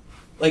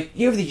 Like,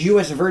 you have the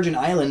U.S. Virgin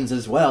Islands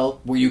as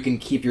well, where you can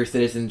keep your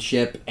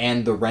citizenship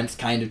and the rent's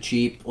kind of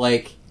cheap.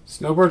 Like,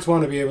 snowbirds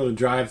want to be able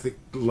to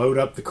load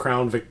up the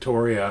Crown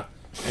Victoria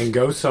and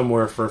go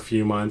somewhere for a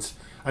few months.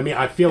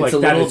 I feel like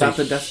that is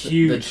a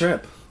huge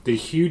trip. The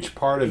huge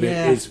part of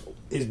it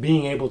is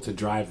being able to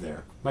drive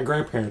there. My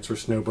grandparents were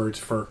snowbirds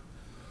for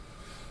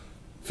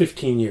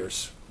 15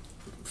 years.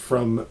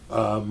 From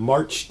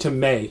March to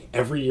May,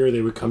 every year they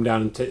would come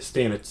down and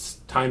stay in a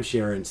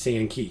timeshare in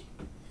Sand Key.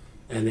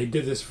 And they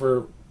did this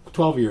for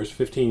 12 years,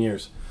 15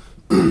 years.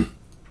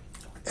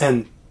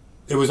 And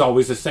it was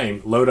always the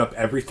same. Load up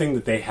everything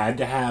that they had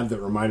to have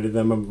that reminded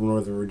them of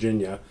Northern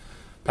Virginia,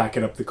 pack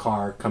it up the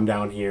car, come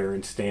down here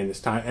and stay in this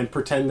time, and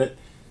pretend that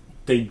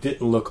they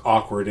didn't look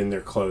awkward in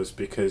their clothes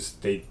because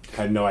they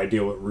had no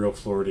idea what real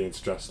Floridians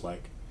dressed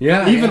like.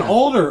 Yeah, even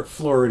older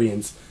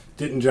Floridians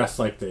didn't dress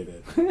like they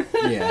did.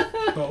 Yeah,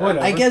 but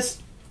whatever. I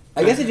guess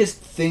I just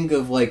think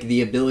of like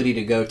the ability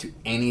to go to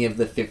any of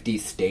the 50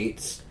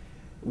 states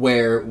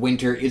where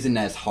winter isn't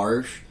as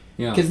harsh.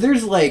 Yeah, because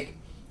there's like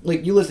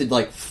you listed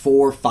like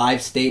 4 or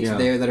 5 states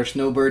there that are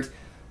snowbirds,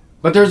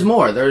 but there's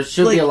more. There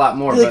should be a lot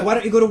more. Like, why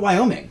don't you go to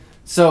Wyoming?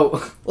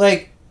 So,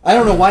 like, I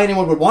don't know why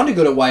anyone would want to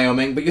go to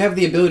Wyoming, but you have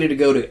the ability to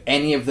go to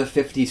any of the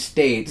 50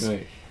 states.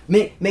 Right.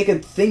 Make a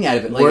thing out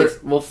of it. Like,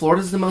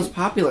 Florida's the most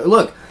popular.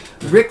 Look,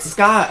 Rick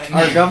Scott,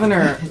 our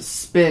governor,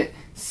 spent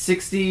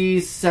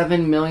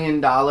 $67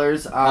 million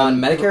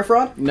on Medicare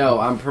fraud? No,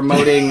 on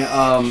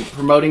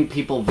promoting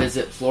people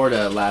visit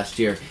Florida last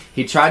year.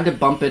 He tried to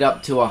bump it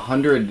up to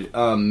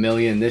 $100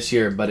 million this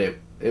year, but it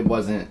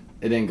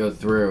didn't go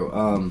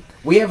through.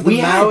 We have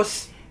the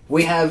Mouse.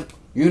 We have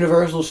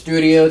Universal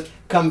Studios.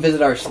 Come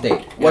visit our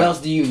state. What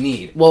else do you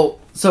need? Well,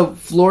 so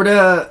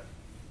Florida.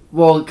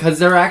 Well, because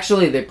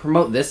they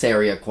promote this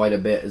area quite a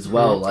bit as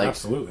well,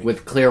 absolutely.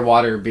 With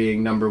Clearwater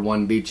being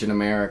 #1 beach in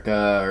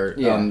America.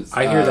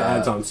 I hear the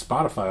ads on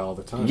Spotify all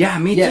the time. Yeah,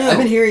 me too. I've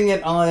been hearing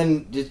it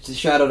on, just to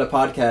shout out a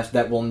podcast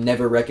that will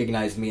never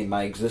recognize me in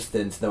my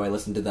existence, though I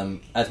listen to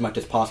them as much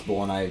as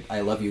possible, and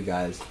I love you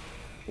guys.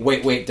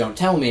 Wait, don't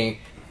tell me.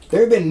 There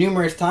have been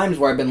numerous times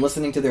where I've been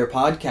listening to their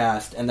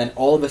podcast, and then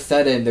all of a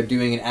sudden they're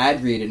doing an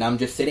ad read, and I'm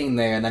just sitting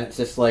there, and then it's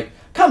just like,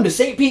 come to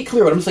St. Pete,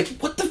 Clearwater. I'm just like,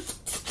 what the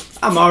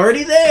I'm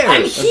already there.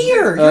 I'm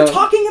here. You're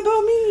talking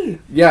about me.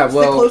 Yeah, it's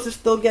the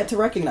closest they'll get to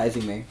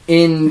recognizing me.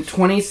 In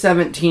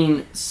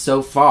 2017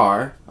 so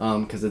far,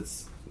 because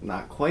it's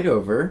not quite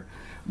over,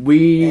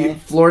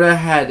 Florida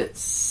had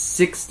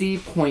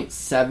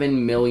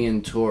 60.7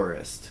 million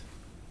tourists.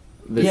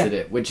 visit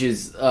it, which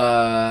is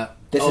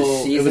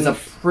it was a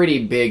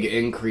pretty big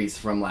increase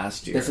from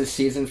last year. This is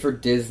season for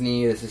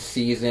Disney. This is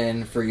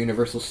season for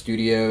Universal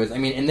Studios. I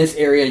mean, in this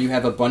area, you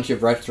have a bunch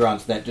of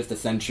restaurants that just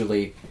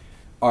essentially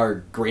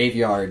are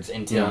graveyards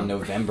until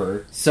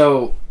November.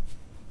 So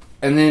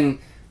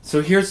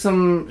here's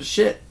some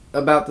shit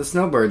about the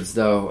snowbirds,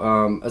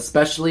 though,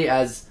 especially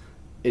as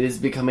it is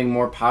becoming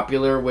more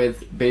popular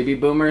with baby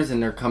boomers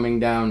and they're coming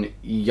down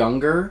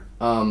younger,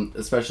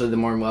 especially the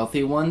more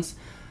wealthy ones.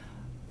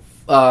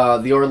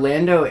 The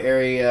Orlando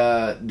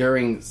area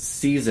during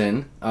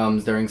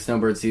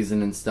snowbird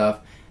season and stuff,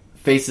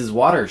 faces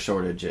water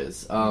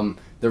shortages.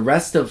 The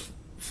rest of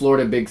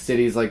Florida big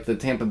cities like the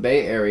Tampa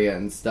Bay area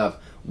and stuff,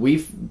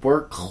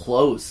 we're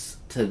close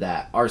to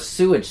that. Our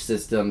sewage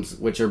systems,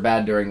 which are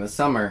bad during the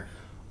summer,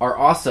 are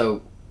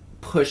also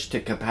pushed to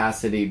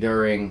capacity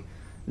during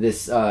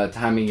this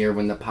time of year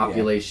when the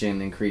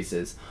population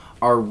increases.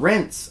 Our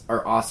rents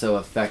are also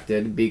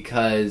affected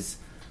because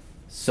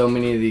so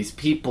many of these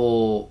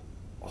people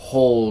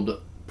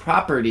hold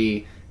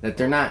property that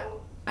they're not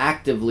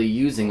actively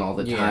using all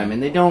the time,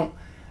 and they don't,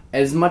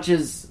 as much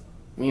as,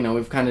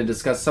 we've kind of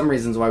discussed some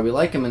reasons why we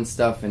like them and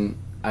stuff, and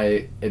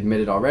I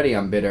admitted already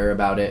I'm bitter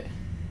about it,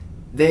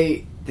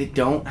 they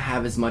don't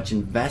have as much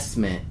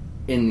investment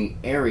in the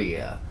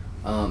area,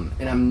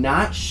 and I'm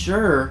not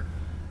sure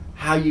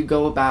how you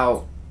go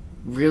about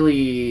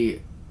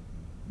really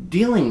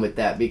dealing with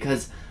that,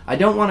 because I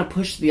don't want to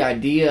push the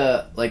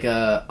idea, like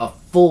a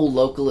full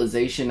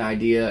localization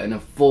idea and a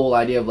full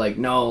idea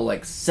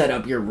of set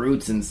up your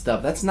roots and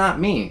stuff. That's not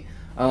me.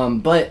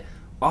 But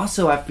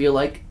also I feel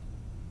like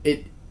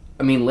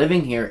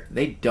living here,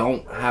 they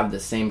don't have the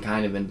same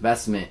kind of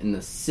investment in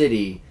the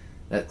city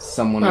that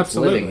someone that's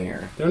living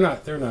here. They're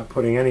not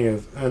putting any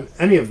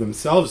of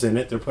themselves in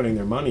it. They're putting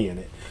their money in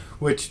it,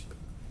 which,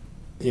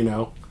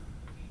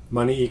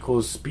 money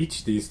equals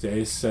speech these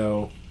days.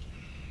 So,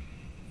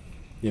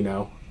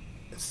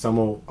 some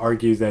will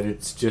argue that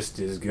it's just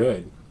as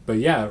good. But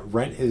yeah,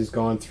 rent has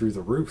gone through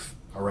the roof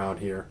around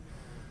here.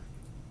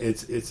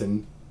 It's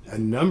a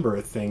number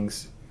of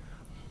things.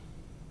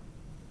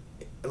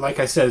 Like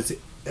I said, it's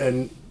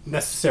a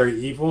necessary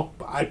evil,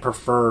 but I'd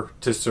prefer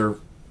to serve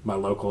my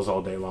locals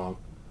all day long,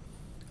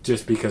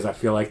 just because I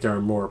feel like they're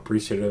more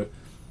appreciative.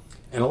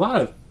 And a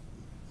lot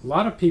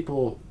of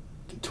people,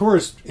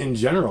 tourists in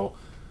general,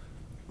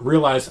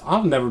 realize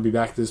I'll never be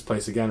back to this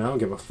place again. I don't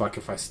give a fuck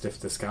if I stiff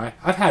this guy.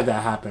 I've had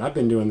that happen. I've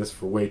been doing this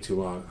for way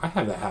too long. I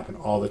have that happen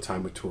all the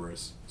time with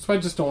tourists. So I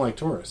just don't like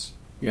tourists.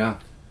 Yeah.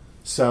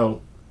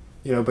 So,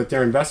 but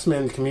their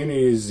investment in the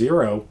community is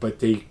zero, but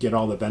they get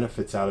all the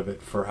benefits out of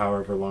it for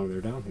however long they're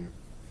down here.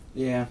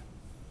 Yeah.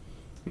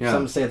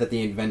 Some say that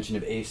the invention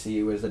of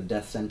AC was a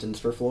death sentence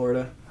for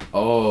Florida.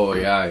 Oh,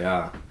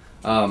 yeah.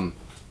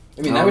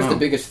 That was the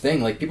biggest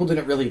thing. People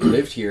didn't really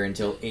live here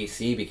until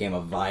AC became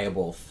a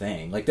viable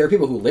thing. There are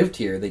people who lived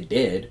here, they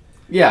did.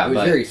 Yeah, it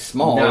was very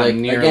small.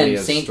 Again,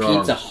 St. strong.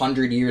 Pete's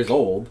 100 years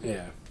old.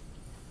 Yeah.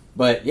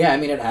 But,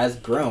 it has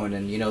grown,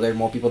 and, there are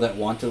more people that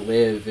want to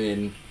live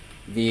in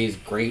these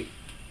great,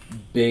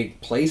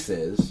 big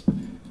places.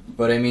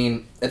 But, I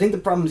think the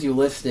problems you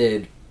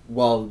listed,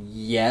 while,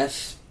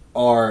 yes,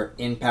 are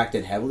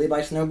impacted heavily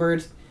by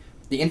snowbirds,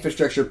 the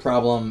infrastructure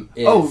problem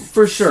is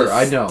for sure,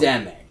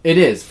 systemic. I know. It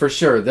is, for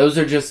sure. Those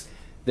are just,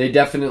 they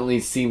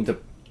definitely seem to...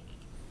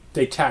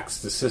 They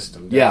tax the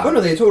system. Yeah. Oh, no,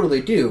 they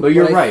totally do. But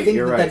you're right, I think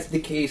you're right. That's the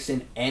case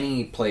in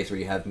any place where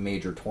you have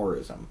major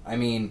tourism.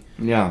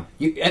 Yeah.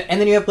 And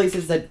then you have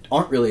places that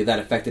aren't really that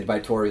affected by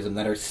tourism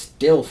that are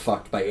still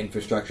fucked by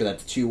infrastructure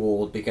that's too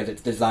old because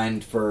it's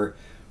designed for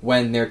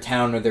when their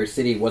town or their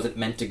city wasn't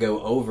meant to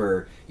go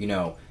over,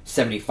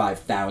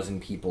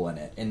 75,000 people in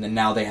it. And then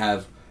now they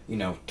have...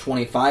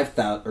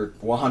 25,000 or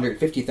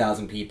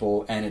 150,000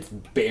 people, and it's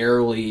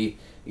barely,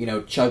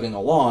 chugging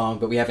along,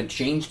 but we haven't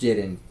changed it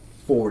in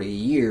 40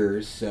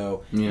 years,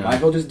 so might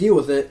as well just deal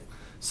with it.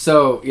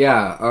 So,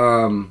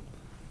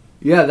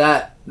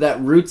 that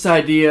roots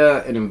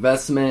idea and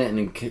investment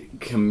and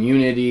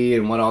community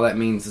and what all that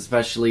means,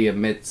 especially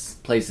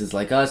amidst places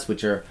like us,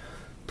 which are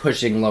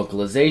pushing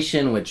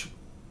localization, which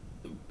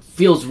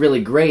feels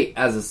really great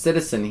as a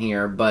citizen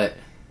here, but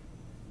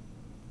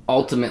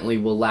ultimately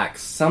will lack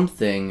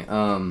something.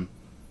 I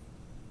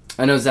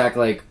know, Zach,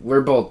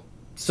 we're both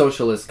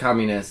socialist,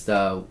 communist,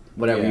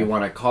 whatever you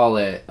want to call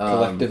it.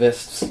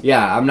 Collectivists.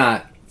 Yeah, I'm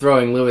not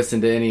throwing Lewis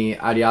into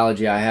any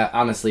ideology I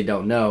honestly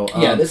don't know.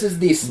 This is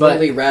the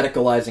slowly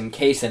radicalizing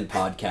Kaysen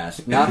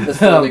podcast, not the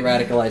slowly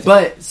radicalizing...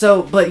 But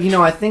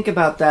I think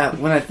about that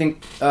when I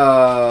think,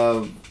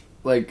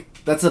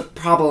 that's a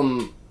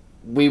problem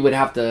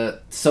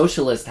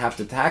socialists have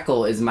to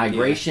tackle is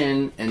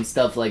migration and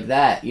stuff like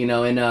that,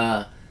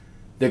 in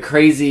the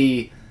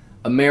crazy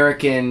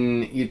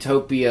American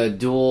utopia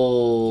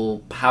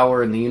dual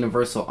power in the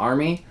Universal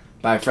Army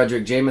by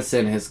Frederick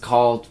Jameson has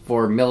called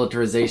for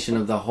militarization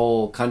of the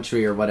whole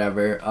country or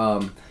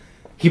whatever.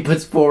 He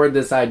puts forward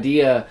this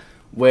idea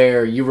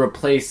where you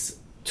replace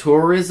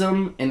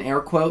tourism, in air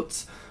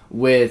quotes,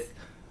 with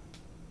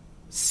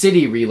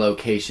city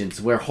relocations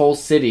where whole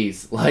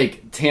cities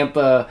like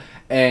Tampa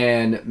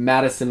and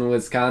Madison,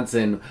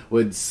 Wisconsin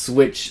would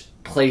switch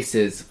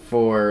places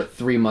for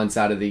 3 months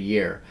out of the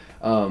year.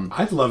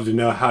 I'd love to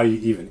know how you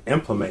even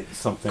implement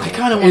something. I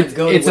kind of want to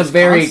go to Wisconsin. It's a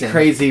very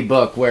crazy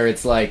book where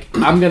it's like,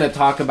 I'm going to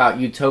talk about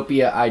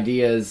utopia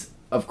ideas.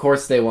 Of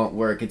course they won't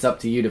work. It's up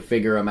to you to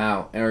figure them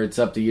out, or it's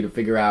up to you to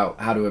figure out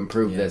how to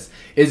improve this.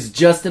 It's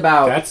just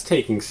about... That's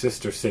taking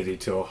Sister City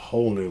to a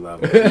whole new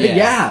level.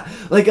 Yeah.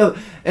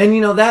 And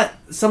you know, that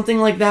something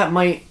like that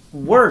might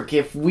work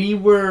if we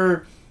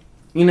were,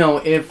 you know,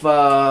 if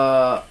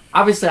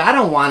obviously I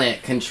don't want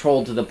it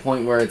controlled to the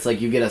point where it's like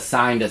you get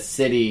assigned a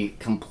city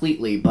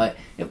completely, but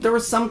if there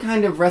was some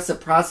kind of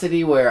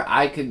reciprocity where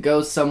I could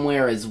go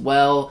somewhere as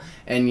well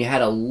and you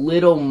had a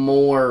little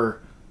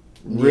more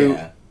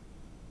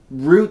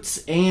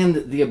roots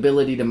and the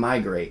ability to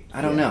migrate.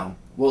 I don't know.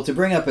 Well, to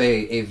bring up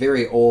a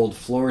very old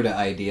Florida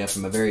idea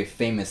from a very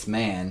famous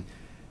man,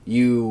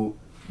 you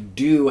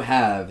do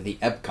have the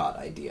Epcot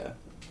idea.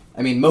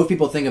 I mean, most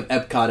people think of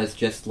Epcot as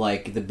just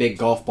like the big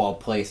golf ball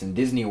place in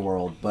Disney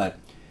World, but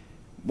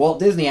Walt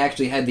Disney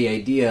actually had the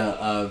idea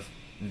of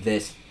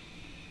this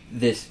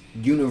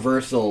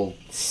universal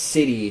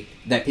city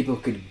that people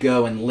could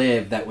go and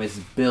live that was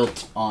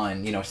built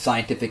on, you know,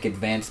 scientific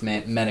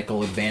advancement,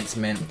 medical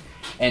advancement,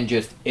 and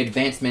just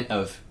advancement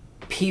of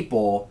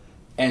people,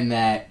 and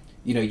that,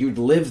 you know, you'd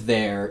live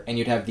there and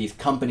you'd have these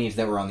companies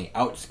that were on the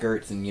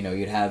outskirts, and, you know,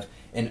 you'd have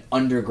an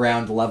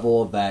underground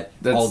level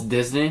that's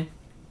Disney?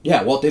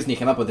 Yeah, Walt Disney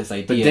came up with this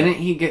idea. But didn't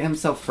he get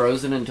himself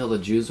frozen until the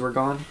Jews were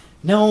gone?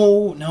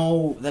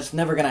 No, that's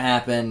never going to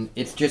happen.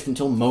 It's just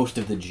until most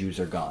of the Jews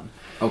are gone.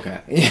 Okay.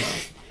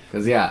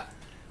 Because,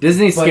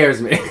 Disney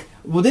scares me.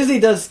 Well, Disney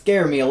does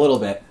scare me a little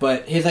bit,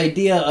 but his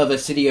idea of a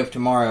city of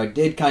tomorrow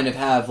did kind of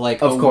have, like,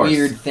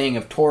 weird thing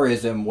of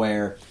tourism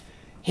where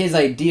his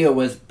idea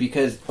was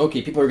because,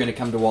 okay, people are going to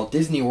come to Walt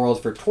Disney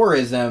World for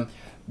tourism.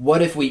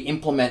 What if we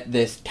implement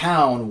this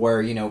town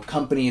where, you know,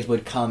 companies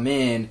would come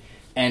in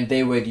and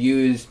they would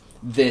use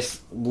this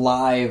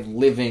live,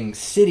 living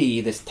city,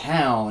 this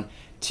town,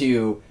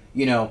 to,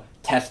 you know,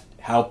 test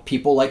how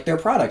people like their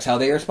products, how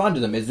they respond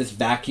to them. Is this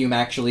vacuum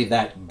actually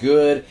that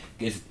good?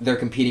 Is they're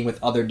competing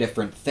with other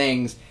different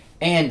things,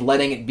 and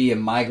letting it be a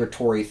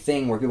migratory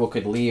thing where people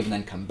could leave and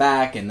then come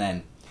back, and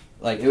then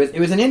like it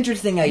was an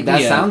interesting idea.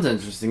 That sounds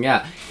interesting.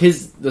 Yeah,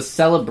 the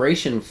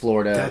Celebration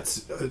Florida.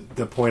 That's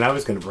the point I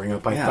was going to bring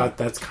up. I thought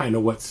that's kind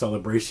of what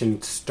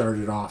Celebration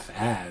started off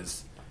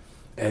as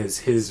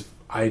his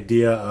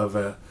idea of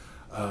a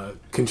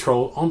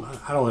control.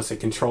 I don't want to say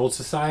controlled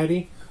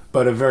society,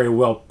 but a very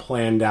well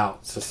planned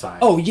out society.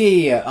 Oh,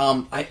 yeah.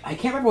 I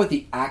can't remember what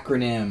the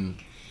acronym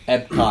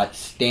Epcot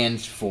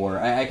stands for.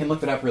 I can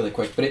look it up really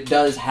quick, but it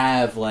does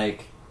have,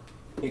 like,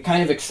 it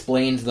kind of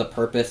explains the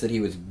purpose that he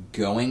was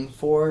going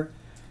for.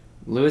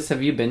 Lewis,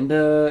 have you been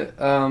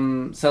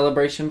to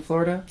Celebration,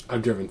 Florida?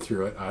 I've driven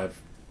through it. I've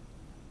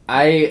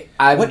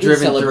what driven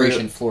is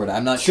Celebration, Florida?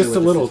 I'm not it's sure. Just a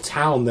little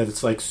town that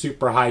it's like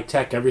super high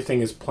tech.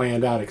 Everything is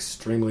planned out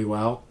extremely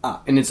well.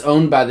 And it's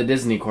owned by the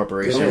Disney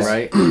Corporation,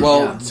 right?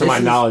 Well, to my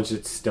knowledge,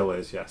 it still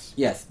is. Yes.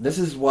 Yes, this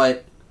is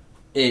what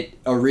it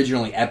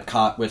originally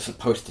Epcot was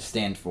supposed to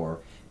stand for: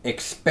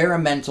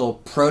 Experimental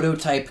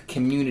Prototype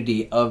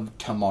Community of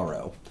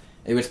Tomorrow.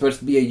 It was supposed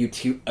to be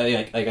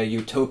a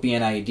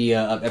utopian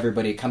idea of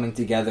everybody coming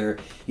together.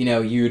 You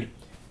know, you'd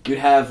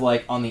have,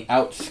 like, on the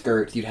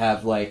outskirts, you'd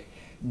have, like,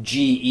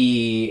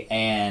 GE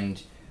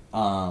and,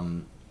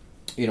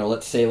 you know,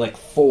 let's say, like,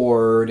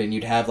 Ford, and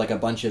you'd have, like, a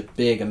bunch of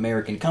big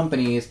American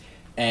companies,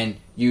 and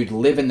you'd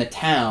live in the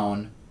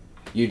town,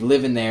 you'd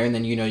live in there, and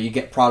then, you know, you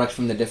get products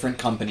from the different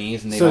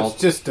companies, and it's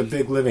just a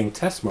big living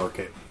test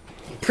market.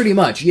 Pretty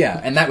much,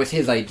 yeah. And that was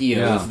his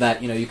idea, was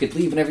that, you know, you could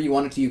leave whenever you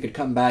wanted to, you could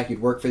come back,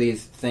 you'd work for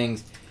these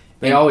things.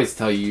 They always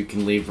tell you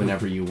can leave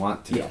whenever you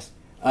want to. Yes.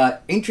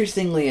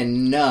 Interestingly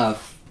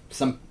enough,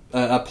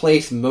 a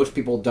place most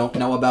people don't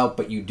know about,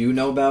 but you do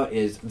know about,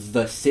 is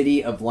the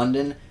City of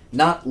London.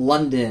 Not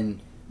London,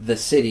 the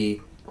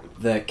city,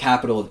 the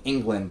capital of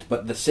England,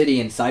 but the city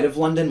inside of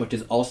London, which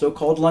is also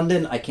called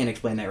London. I can't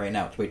explain that right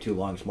now. It's way too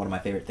long. It's one of my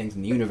favorite things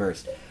in the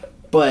universe.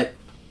 But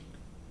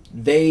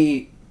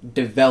they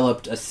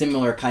developed a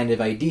similar kind of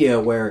idea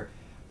where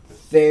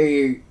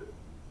they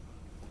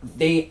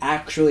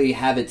actually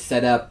have it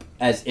set up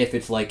as if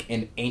it's like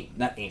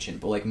not ancient,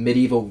 but like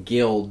medieval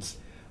guilds,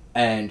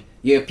 and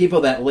you have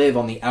people that live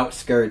on the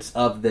outskirts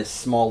of this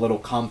small little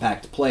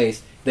compact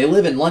place. They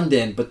live in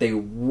London, but they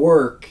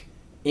work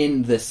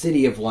in the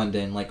City of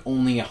London. Like,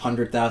 only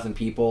 100,000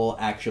 people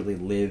actually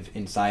live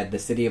inside the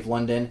City of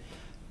London,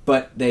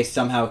 but they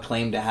somehow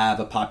claim to have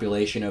a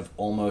population of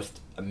almost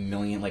 1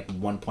 million, like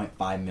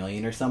 1.5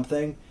 million or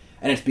something.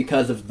 And it's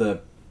because of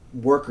the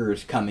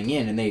workers coming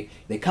in, and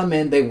they come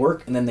in, they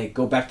work, and then they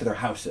go back to their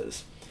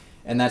houses.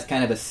 And that's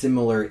kind of a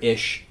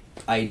similar-ish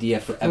idea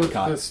for Epcot.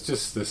 Well, that's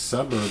just the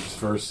suburbs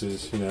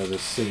versus, you know, the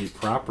city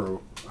proper.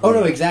 Oh,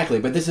 no, exactly.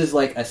 But this is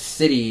like a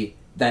city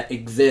that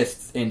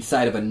exists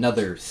inside of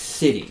another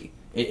city.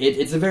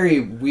 It's a very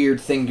weird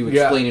thing to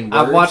explain in words.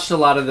 I've watched a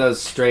lot of those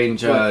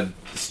strange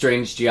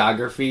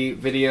geography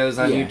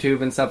videos on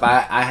YouTube and stuff.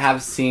 I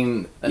have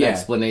seen an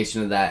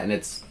explanation of that, and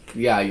it's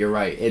you're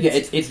right.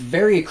 It's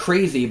very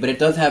crazy, but it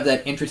does have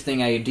that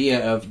interesting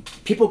idea of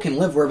people can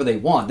live wherever they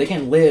want. They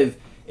can live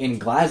in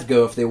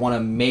Glasgow if they want to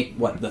make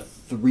the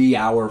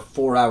 3-hour,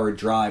 4-hour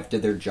drive to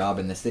their job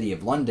in the city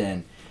of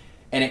London.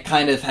 And it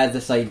kind of has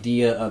this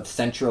idea of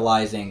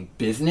centralizing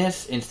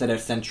business instead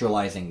of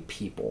centralizing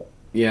people.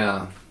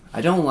 Yeah.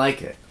 I don't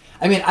like it.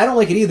 I mean, I don't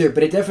like it either,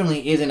 but it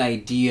definitely is an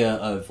idea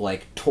of,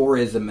 like,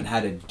 tourism and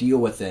how to deal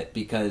with it,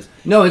 because...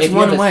 No, it's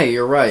one way,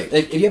 you're right.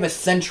 If you have a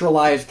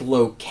centralized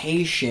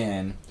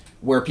location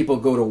where people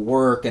go to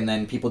work and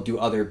then people do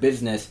other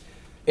business,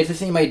 it's the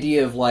same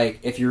idea of, like,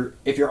 if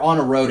you're on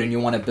a road and you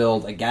want to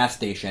build a gas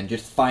station,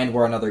 just find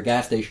where another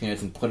gas station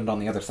is and put it on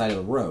the other side of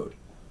the road.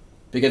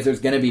 Because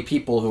there's going to be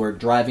people who are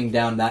driving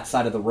down that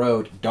side of the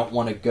road, don't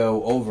want to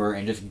go over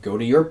and just go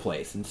to your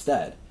place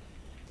instead.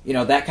 You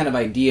know, that kind of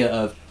idea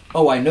of,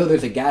 oh, I know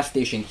there's a gas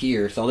station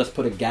here, so I'll just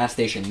put a gas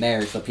station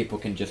there so people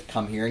can just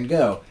come here and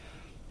go.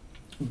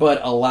 But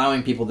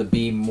allowing people to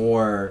be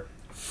more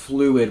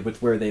fluid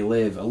with where they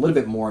live, a little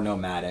bit more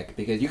nomadic,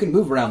 because you can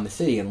move around the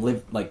city and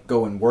live, like,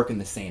 go and work in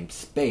the same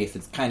space.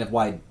 It's kind of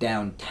why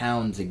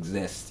downtowns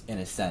exist, in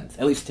a sense.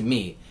 At least to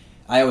me.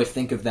 I always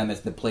think of them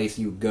as the place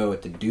you go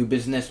to do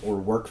business or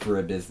work for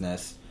a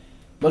business.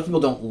 Most people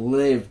don't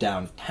live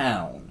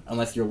downtown,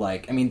 unless you're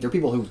like... I mean, there are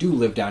people who do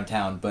live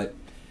downtown, but...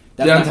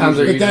 Downtowns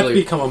are usually... That's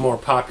become a more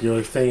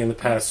popular thing in the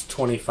past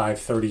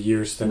 25, 30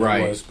 years than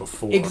it was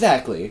before.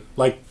 Exactly.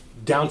 Like,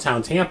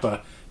 downtown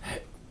Tampa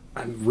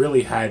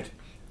really had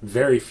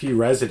very few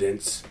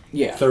residents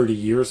 30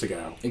 years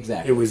ago.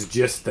 Exactly. It was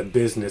just the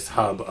business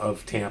hub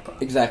of Tampa.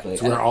 Exactly.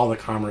 It's where all the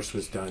commerce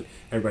was done.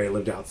 Everybody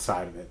lived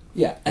outside of it.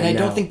 Yeah, and I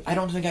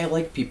don't think I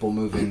like people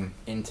moving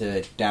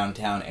into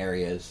downtown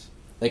areas.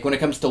 Like, when it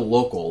comes to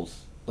locals,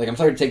 like, I'm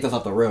sorry to take this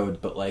off the road,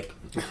 but, like,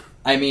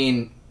 I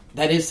mean...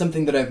 That is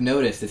something that I've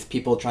noticed, is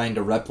people trying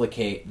to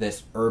replicate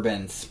this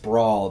urban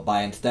sprawl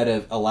by, instead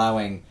of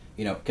allowing,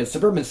 you know, because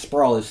suburban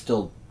sprawl is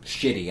still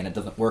shitty and it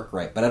doesn't work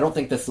right, but I don't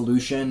think the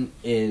solution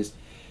is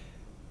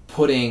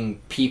putting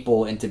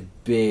people into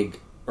big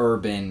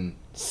urban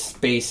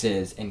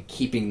spaces and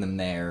keeping them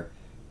there,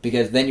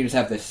 because then you just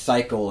have this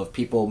cycle of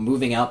people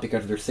moving out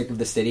because they're sick of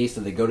the city,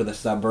 so they go to the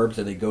suburbs,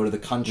 or they go to the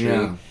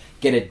country,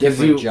 get a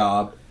different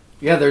job.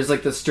 Yeah, there's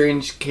like the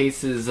strange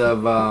cases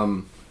of...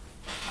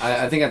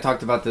 I think I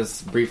talked about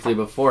this briefly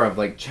before, of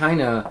like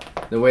China,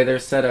 the way they're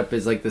set up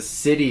is like the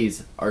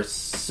cities are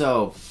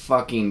so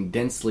fucking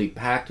densely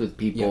packed with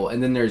people,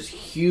 and then there's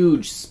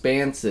huge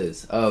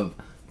spanses of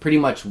pretty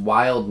much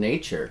wild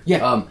nature.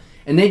 Yeah.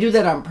 And they do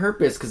that on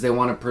purpose because they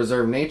want to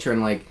preserve nature,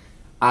 and like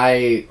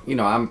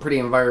I'm pretty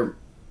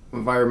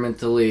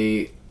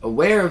environmentally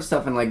aware of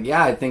stuff, and like,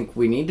 I think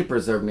we need to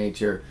preserve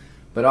nature.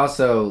 But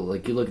also,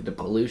 like, you look at the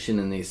pollution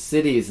in these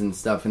cities and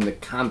stuff, and the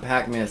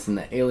compactness and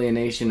the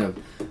alienation of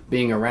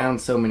being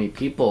around so many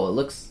people, it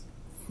looks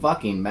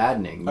fucking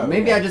maddening.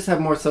 Maybe I just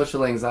have more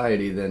social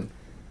anxiety than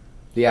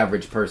the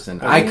average person.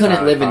 I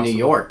couldn't live in New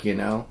York, you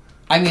know?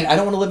 I mean, I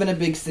don't want to live in a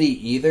big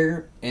city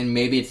either, and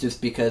maybe it's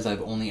just because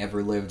I've only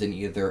ever lived in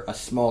either a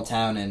small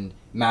town in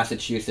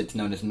Massachusetts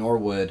known as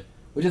Norwood,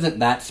 which isn't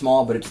that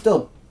small, but it's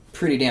still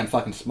pretty damn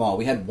fucking small.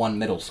 We had one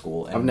middle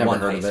school and one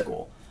high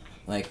school.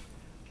 Like...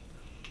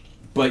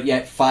 But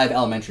yet 5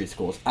 elementary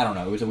schools. I don't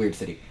know. It was a weird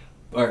city.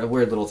 Or a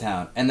weird little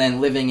town. And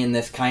then living in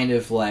this kind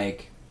of,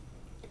 like,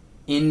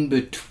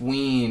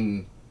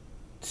 in-between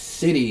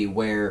city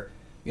where,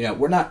 you know,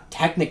 we're not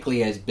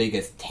technically as big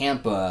as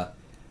Tampa.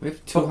 We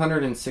have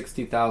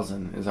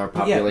 260,000 is our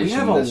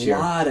population this year. We have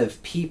a lot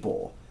of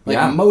people.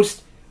 Like,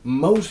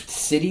 most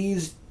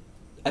cities,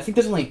 I think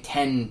there's only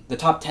 10, the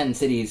top 10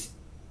 cities,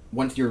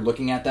 once you're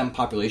looking at them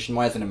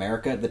population-wise in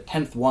America, the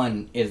 10th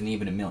one isn't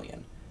even 1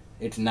 million.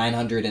 It's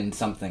 900 and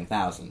something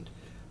thousand.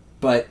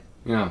 But...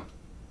 Yeah.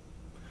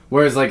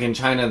 Whereas, like, in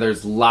China,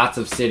 there's lots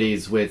of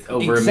cities with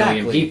over 1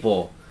 million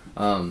people,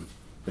 but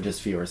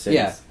just fewer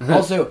cities. Yeah.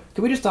 Also,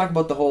 can we just talk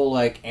about the whole,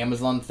 like,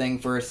 Amazon thing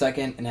for a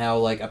second, and how,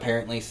 like,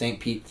 apparently St.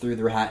 Pete threw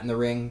their hat in the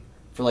ring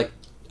for, like...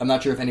 I'm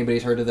not sure if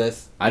anybody's heard of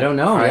this. I don't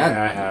know. I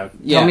have.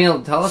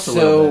 Tell us a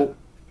little bit.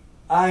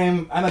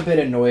 I'm a bit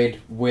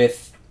annoyed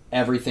with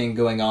everything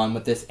going on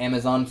with this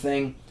Amazon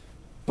thing.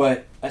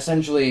 But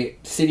essentially,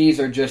 cities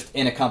are just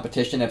in a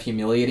competition of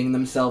humiliating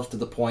themselves to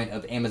the point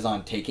of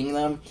Amazon taking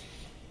them.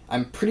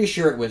 I'm pretty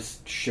sure it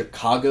was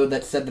Chicago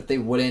that said that they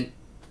wouldn't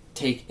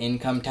take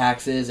income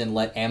taxes and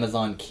let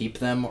Amazon keep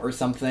them or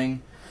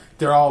something.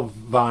 They're all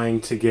vying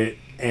to get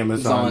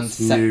Amazon's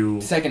new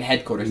second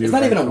headquarters. It's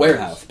not even a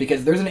warehouse,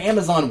 because there's an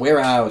Amazon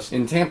warehouse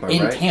in Tampa,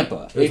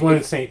 Tampa. There's one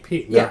in St.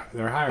 Pete. They're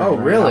hiring. Oh,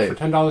 really? For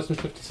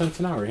 $10.50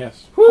 an hour,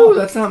 yes. Whew,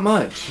 that's not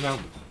much. No.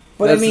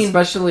 But that's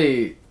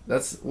especially...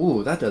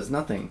 that does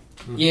nothing.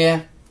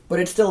 Yeah, but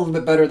it's still a little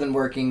bit better than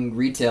working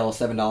retail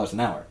 $7 an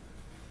hour.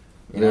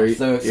 You know?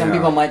 So some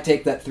people might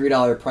take that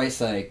 $3 price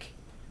hike,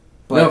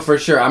 But, no, for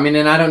sure. I mean,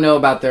 and I don't know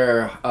about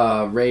their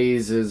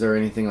raises or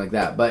anything like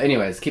that. But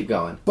anyways, keep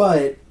going.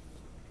 But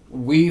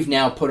we've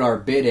now put our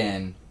bid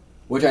in,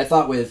 which I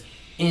thought was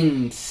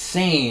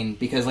insane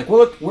because, like,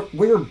 well, look,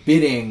 we're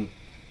bidding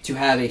to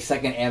have a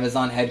second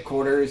Amazon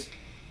headquarters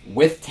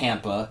with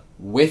Tampa,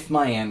 with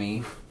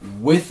Miami,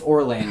 with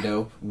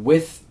Orlando,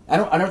 with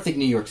I don't think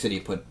New York City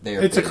put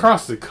their. It's bid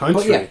across the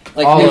country. But yeah,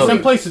 like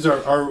some places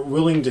are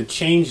willing to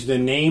change the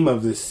name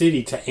of the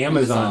city to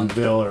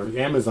Amazonville or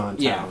Amazon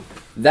Town. Yeah.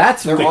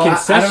 That's the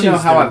concessions I don't know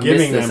how I've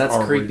missed this. That's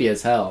are creepy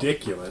as hell.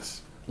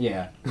 Ridiculous.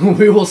 Yeah.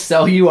 We will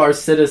sell you our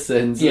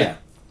citizens. Yeah.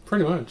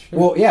 Pretty much. Yeah.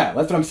 Well, yeah,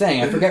 that's what I'm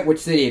saying. I forget which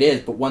city it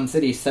is, but one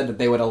city said that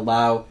they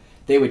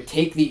would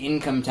take the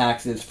income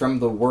taxes from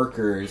the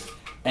workers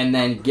and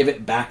then give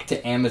it back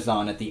to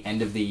Amazon at the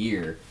end of the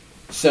year.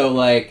 So,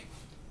 like,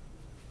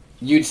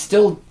 you'd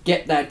still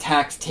get that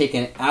tax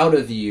taken out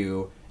of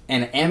you,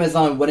 and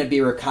Amazon wouldn't be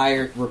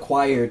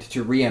required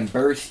to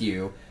reimburse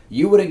you.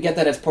 You wouldn't get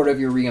that as part of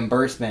your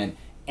reimbursement.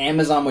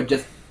 Amazon would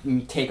just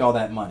take all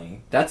that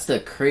money. That's the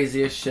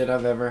craziest shit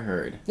I've ever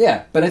heard.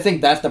 Yeah, but I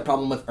think that's the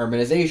problem with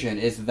urbanization,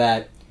 is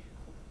that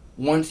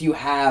once you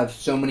have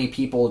so many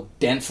people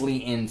densely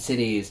in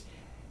cities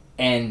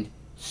and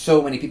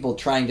so many people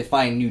trying to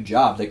find new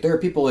jobs, like there are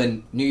people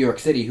in New York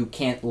City who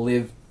can't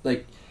live,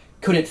 like,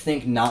 couldn't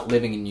think not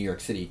living in New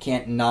York City,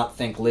 can't not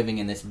think living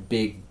in this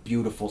big,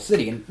 beautiful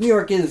city. And New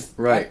York is...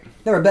 Right.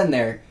 I've never been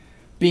there.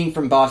 Being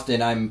from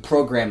Boston, I'm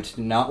programmed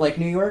to not like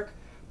New York.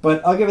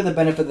 But I'll give it the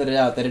benefit of the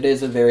doubt that it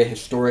is a very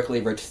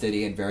historically rich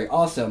city and very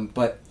awesome.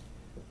 But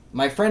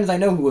my friends I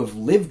know who have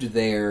lived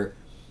there,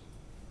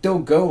 they'll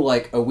go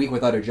like a week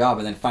without a job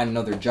and then find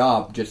another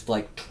job just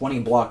like 20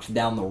 blocks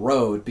down the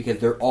road because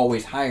they're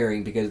always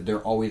hiring, because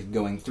they're always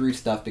going through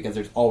stuff, because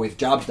there's always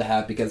jobs to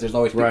have, because there's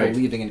always people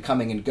leaving and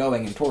coming and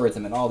going and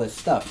tourism and all this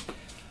stuff.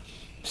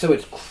 So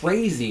it's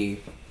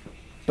crazy.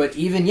 But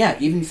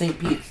even St.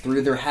 Pete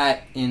threw their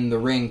hat in the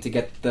ring to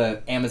get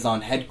the Amazon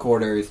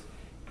headquarters,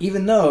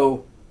 even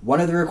though one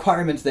of the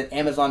requirements that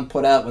Amazon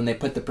put out when they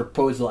put the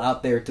proposal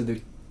out there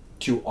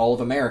to all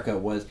of America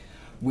was,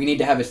 we need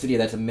to have a city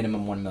that's a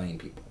minimum 1 million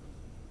people.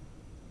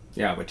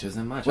 Yeah, which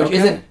isn't much.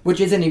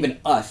 Which isn't even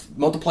us.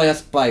 Multiply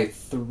us by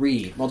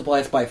 3.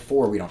 Multiply us by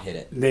 4, we don't hit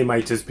it. They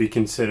might just be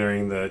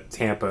considering the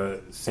Tampa,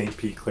 St.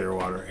 Pete,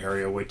 Clearwater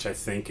area, which I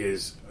think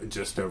is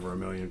just over 1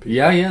 million people.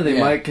 Yeah, they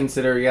might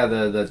consider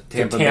the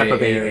Tampa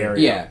Bay area.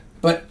 Yeah,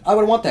 but I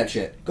would want that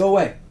shit. Go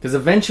away. Because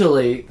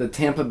eventually, the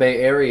Tampa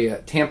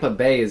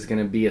Bay is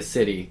going to be a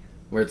city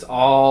where it's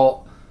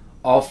all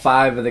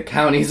 5 of the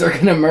counties are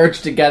going to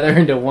merge together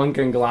into one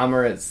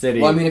conglomerate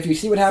city. Well, I mean, if you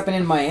see what happened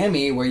in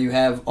Miami, where you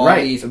have all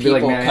these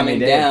people like coming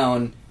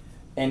down,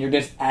 and you're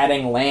just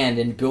adding land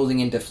and building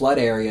into flood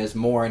areas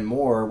more and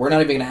more, we're not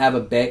even going to have a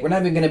bay. We're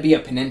not even going to be a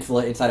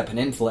peninsula inside a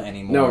peninsula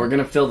anymore. No, we're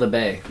going to fill the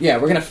bay. Yeah,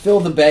 we're going to fill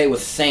the bay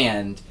with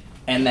sand,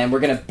 and then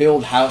we're going to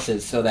build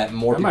houses so that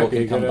more people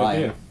can come by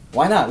them.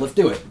 Why not? Let's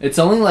do it. It's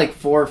only like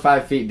 4 or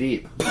 5 feet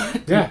deep.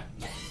 Yeah.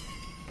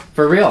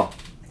 For real.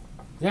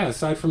 Yeah,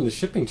 aside from the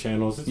shipping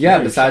channels. It's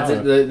besides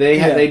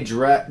they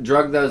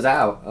drug those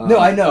out. No,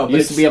 I know. You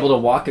used to be able to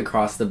walk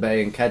across the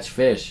bay and catch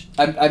fish.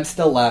 I'm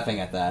still laughing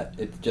at that.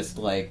 It's just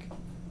like,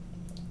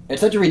 it's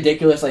such a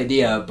ridiculous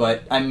idea,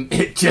 but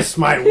It just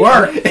might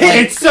work.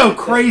 It's so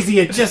crazy.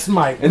 It just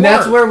might work. And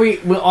that's where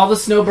all the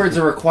snowbirds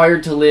are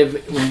required to live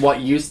in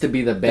what used to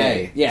be the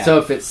bay. Yeah. So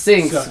if it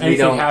sinks, we don't.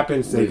 Anything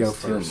happens, they go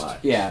first. Too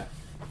much. Yeah,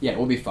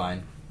 we'll be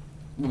fine.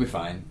 We'll be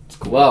fine. It's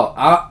cool. Well,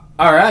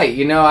 all right.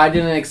 I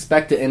didn't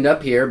expect to end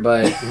up here,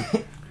 but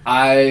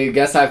I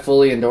guess I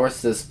fully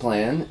endorse this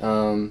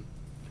plan.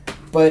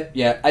 But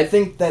yeah, I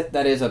think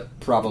that is a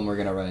problem we're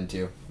gonna run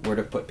into. Where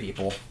to put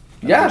people.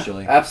 Yeah,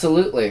 eventually.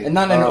 absolutely. And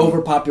not an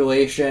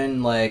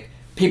overpopulation, like,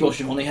 people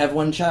should only have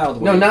one child.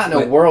 No, not in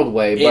a world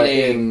way, but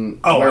in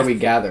where we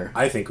gather.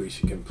 I think we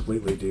should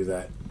completely do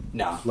that.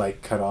 No.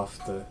 Like, cut off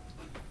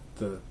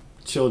the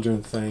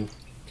children thing.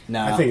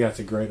 No. I think that's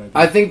a great idea.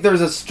 I think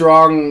there's a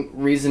strong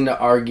reason to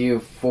argue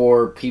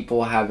for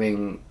people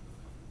having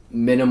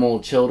minimal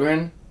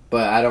children,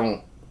 but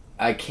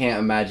I can't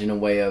imagine a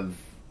way of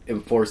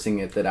enforcing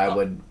it that I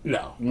would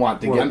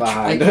want to get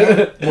behind.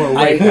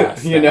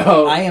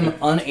 I am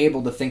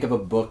unable to think of a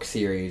book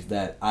series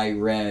that I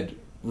read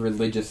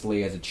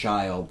religiously as a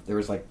child. There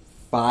was like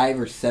 5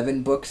 or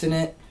 7 books in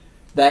it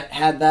that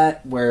had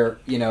that, where,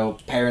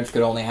 parents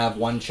could only have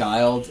one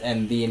child,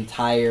 and the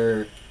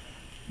entire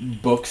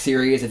book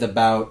series is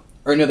about,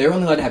 or no, they're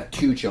only allowed to have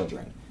 2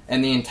 children,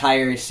 and the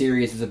entire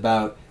series is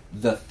about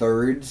the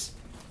thirds,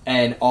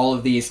 and all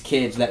of these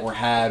kids that were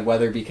had,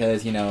 whether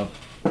because,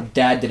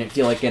 dad didn't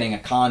feel like getting a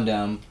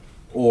condom,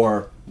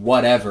 or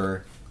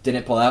whatever,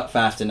 didn't pull out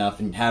fast enough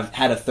and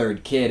had a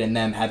third kid, and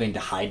them having to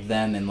hide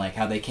them, and like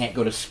how they can't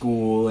go to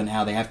school, and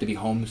how they have to be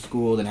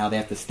homeschooled, and how they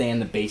have to stay in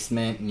the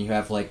basement, and you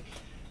have like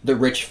the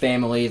rich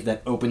families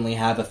that openly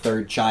have a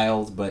third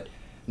child, but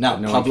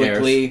not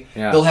publicly.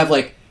 Yeah.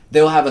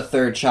 They'll have a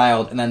third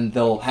child, and then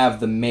they'll have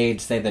the maid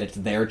say that it's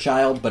their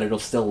child, but it'll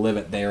still live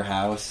at their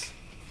house.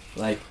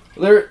 Like,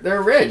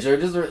 They're rich.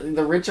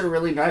 The rich are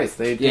really nice.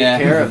 They take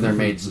care of their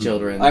maids'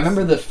 children. I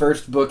remember the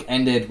first book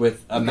ended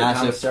with a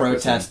massive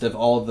protest of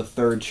all of the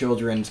third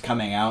children's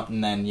coming out,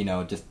 and then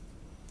just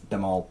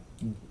them all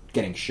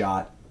getting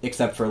shot,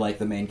 except for like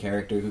the main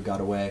character who got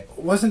away.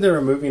 Wasn't there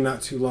a movie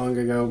not too long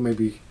ago,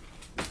 maybe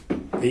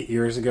 8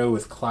 years ago,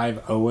 with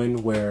Clive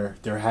Owen, where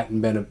there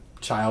hadn't been a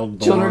child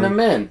born? Children of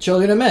Men.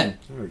 Children of Men.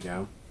 There we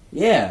go.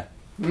 Yeah.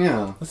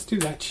 Let's do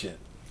that shit.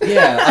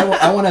 Yeah,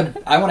 I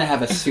want to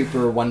have a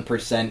super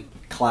 1%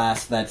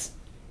 class that's,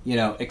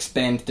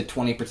 expands to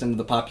 20% of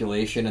the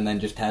population and then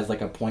just has like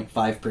a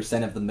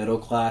 0.5% of the middle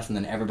class, and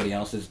then everybody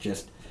else is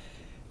just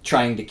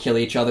trying to kill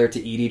each other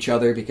to eat each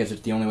other because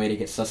it's the only way to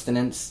get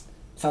sustenance.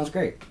 Sounds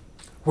great.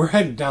 We're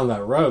headed down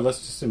that road. Let's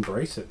just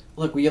embrace it.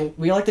 Look, we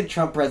elected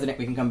Trump president.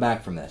 We can come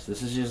back from this.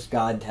 This is just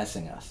God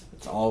testing us.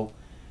 It's all.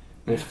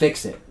 We'll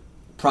fix it.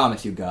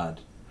 Promise you, God.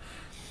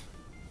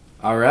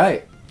 All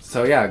right.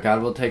 So yeah,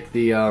 God will take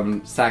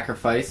the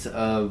sacrifice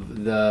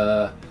of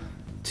the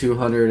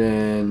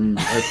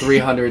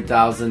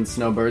 300,000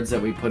 snowbirds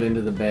that we put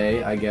into the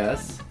bay, I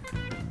guess,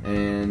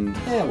 and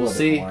we'll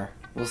see. More.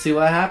 We'll see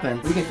what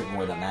happens. We can fit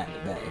more than that in the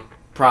bay.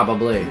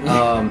 Probably.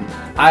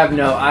 I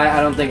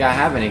don't think I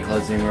have any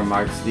closing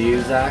remarks. Do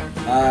you, Zach?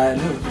 No, it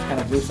was just kind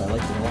of loose. I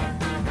liked it a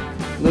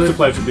lot. It's a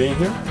pleasure being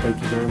here.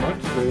 Thank you very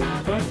much.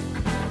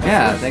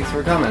 Yeah, thanks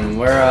for coming.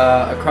 We're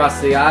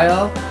across the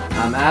aisle.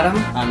 I'm Adam.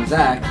 I'm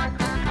Zach.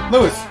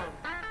 Lewis.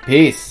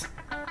 Peace.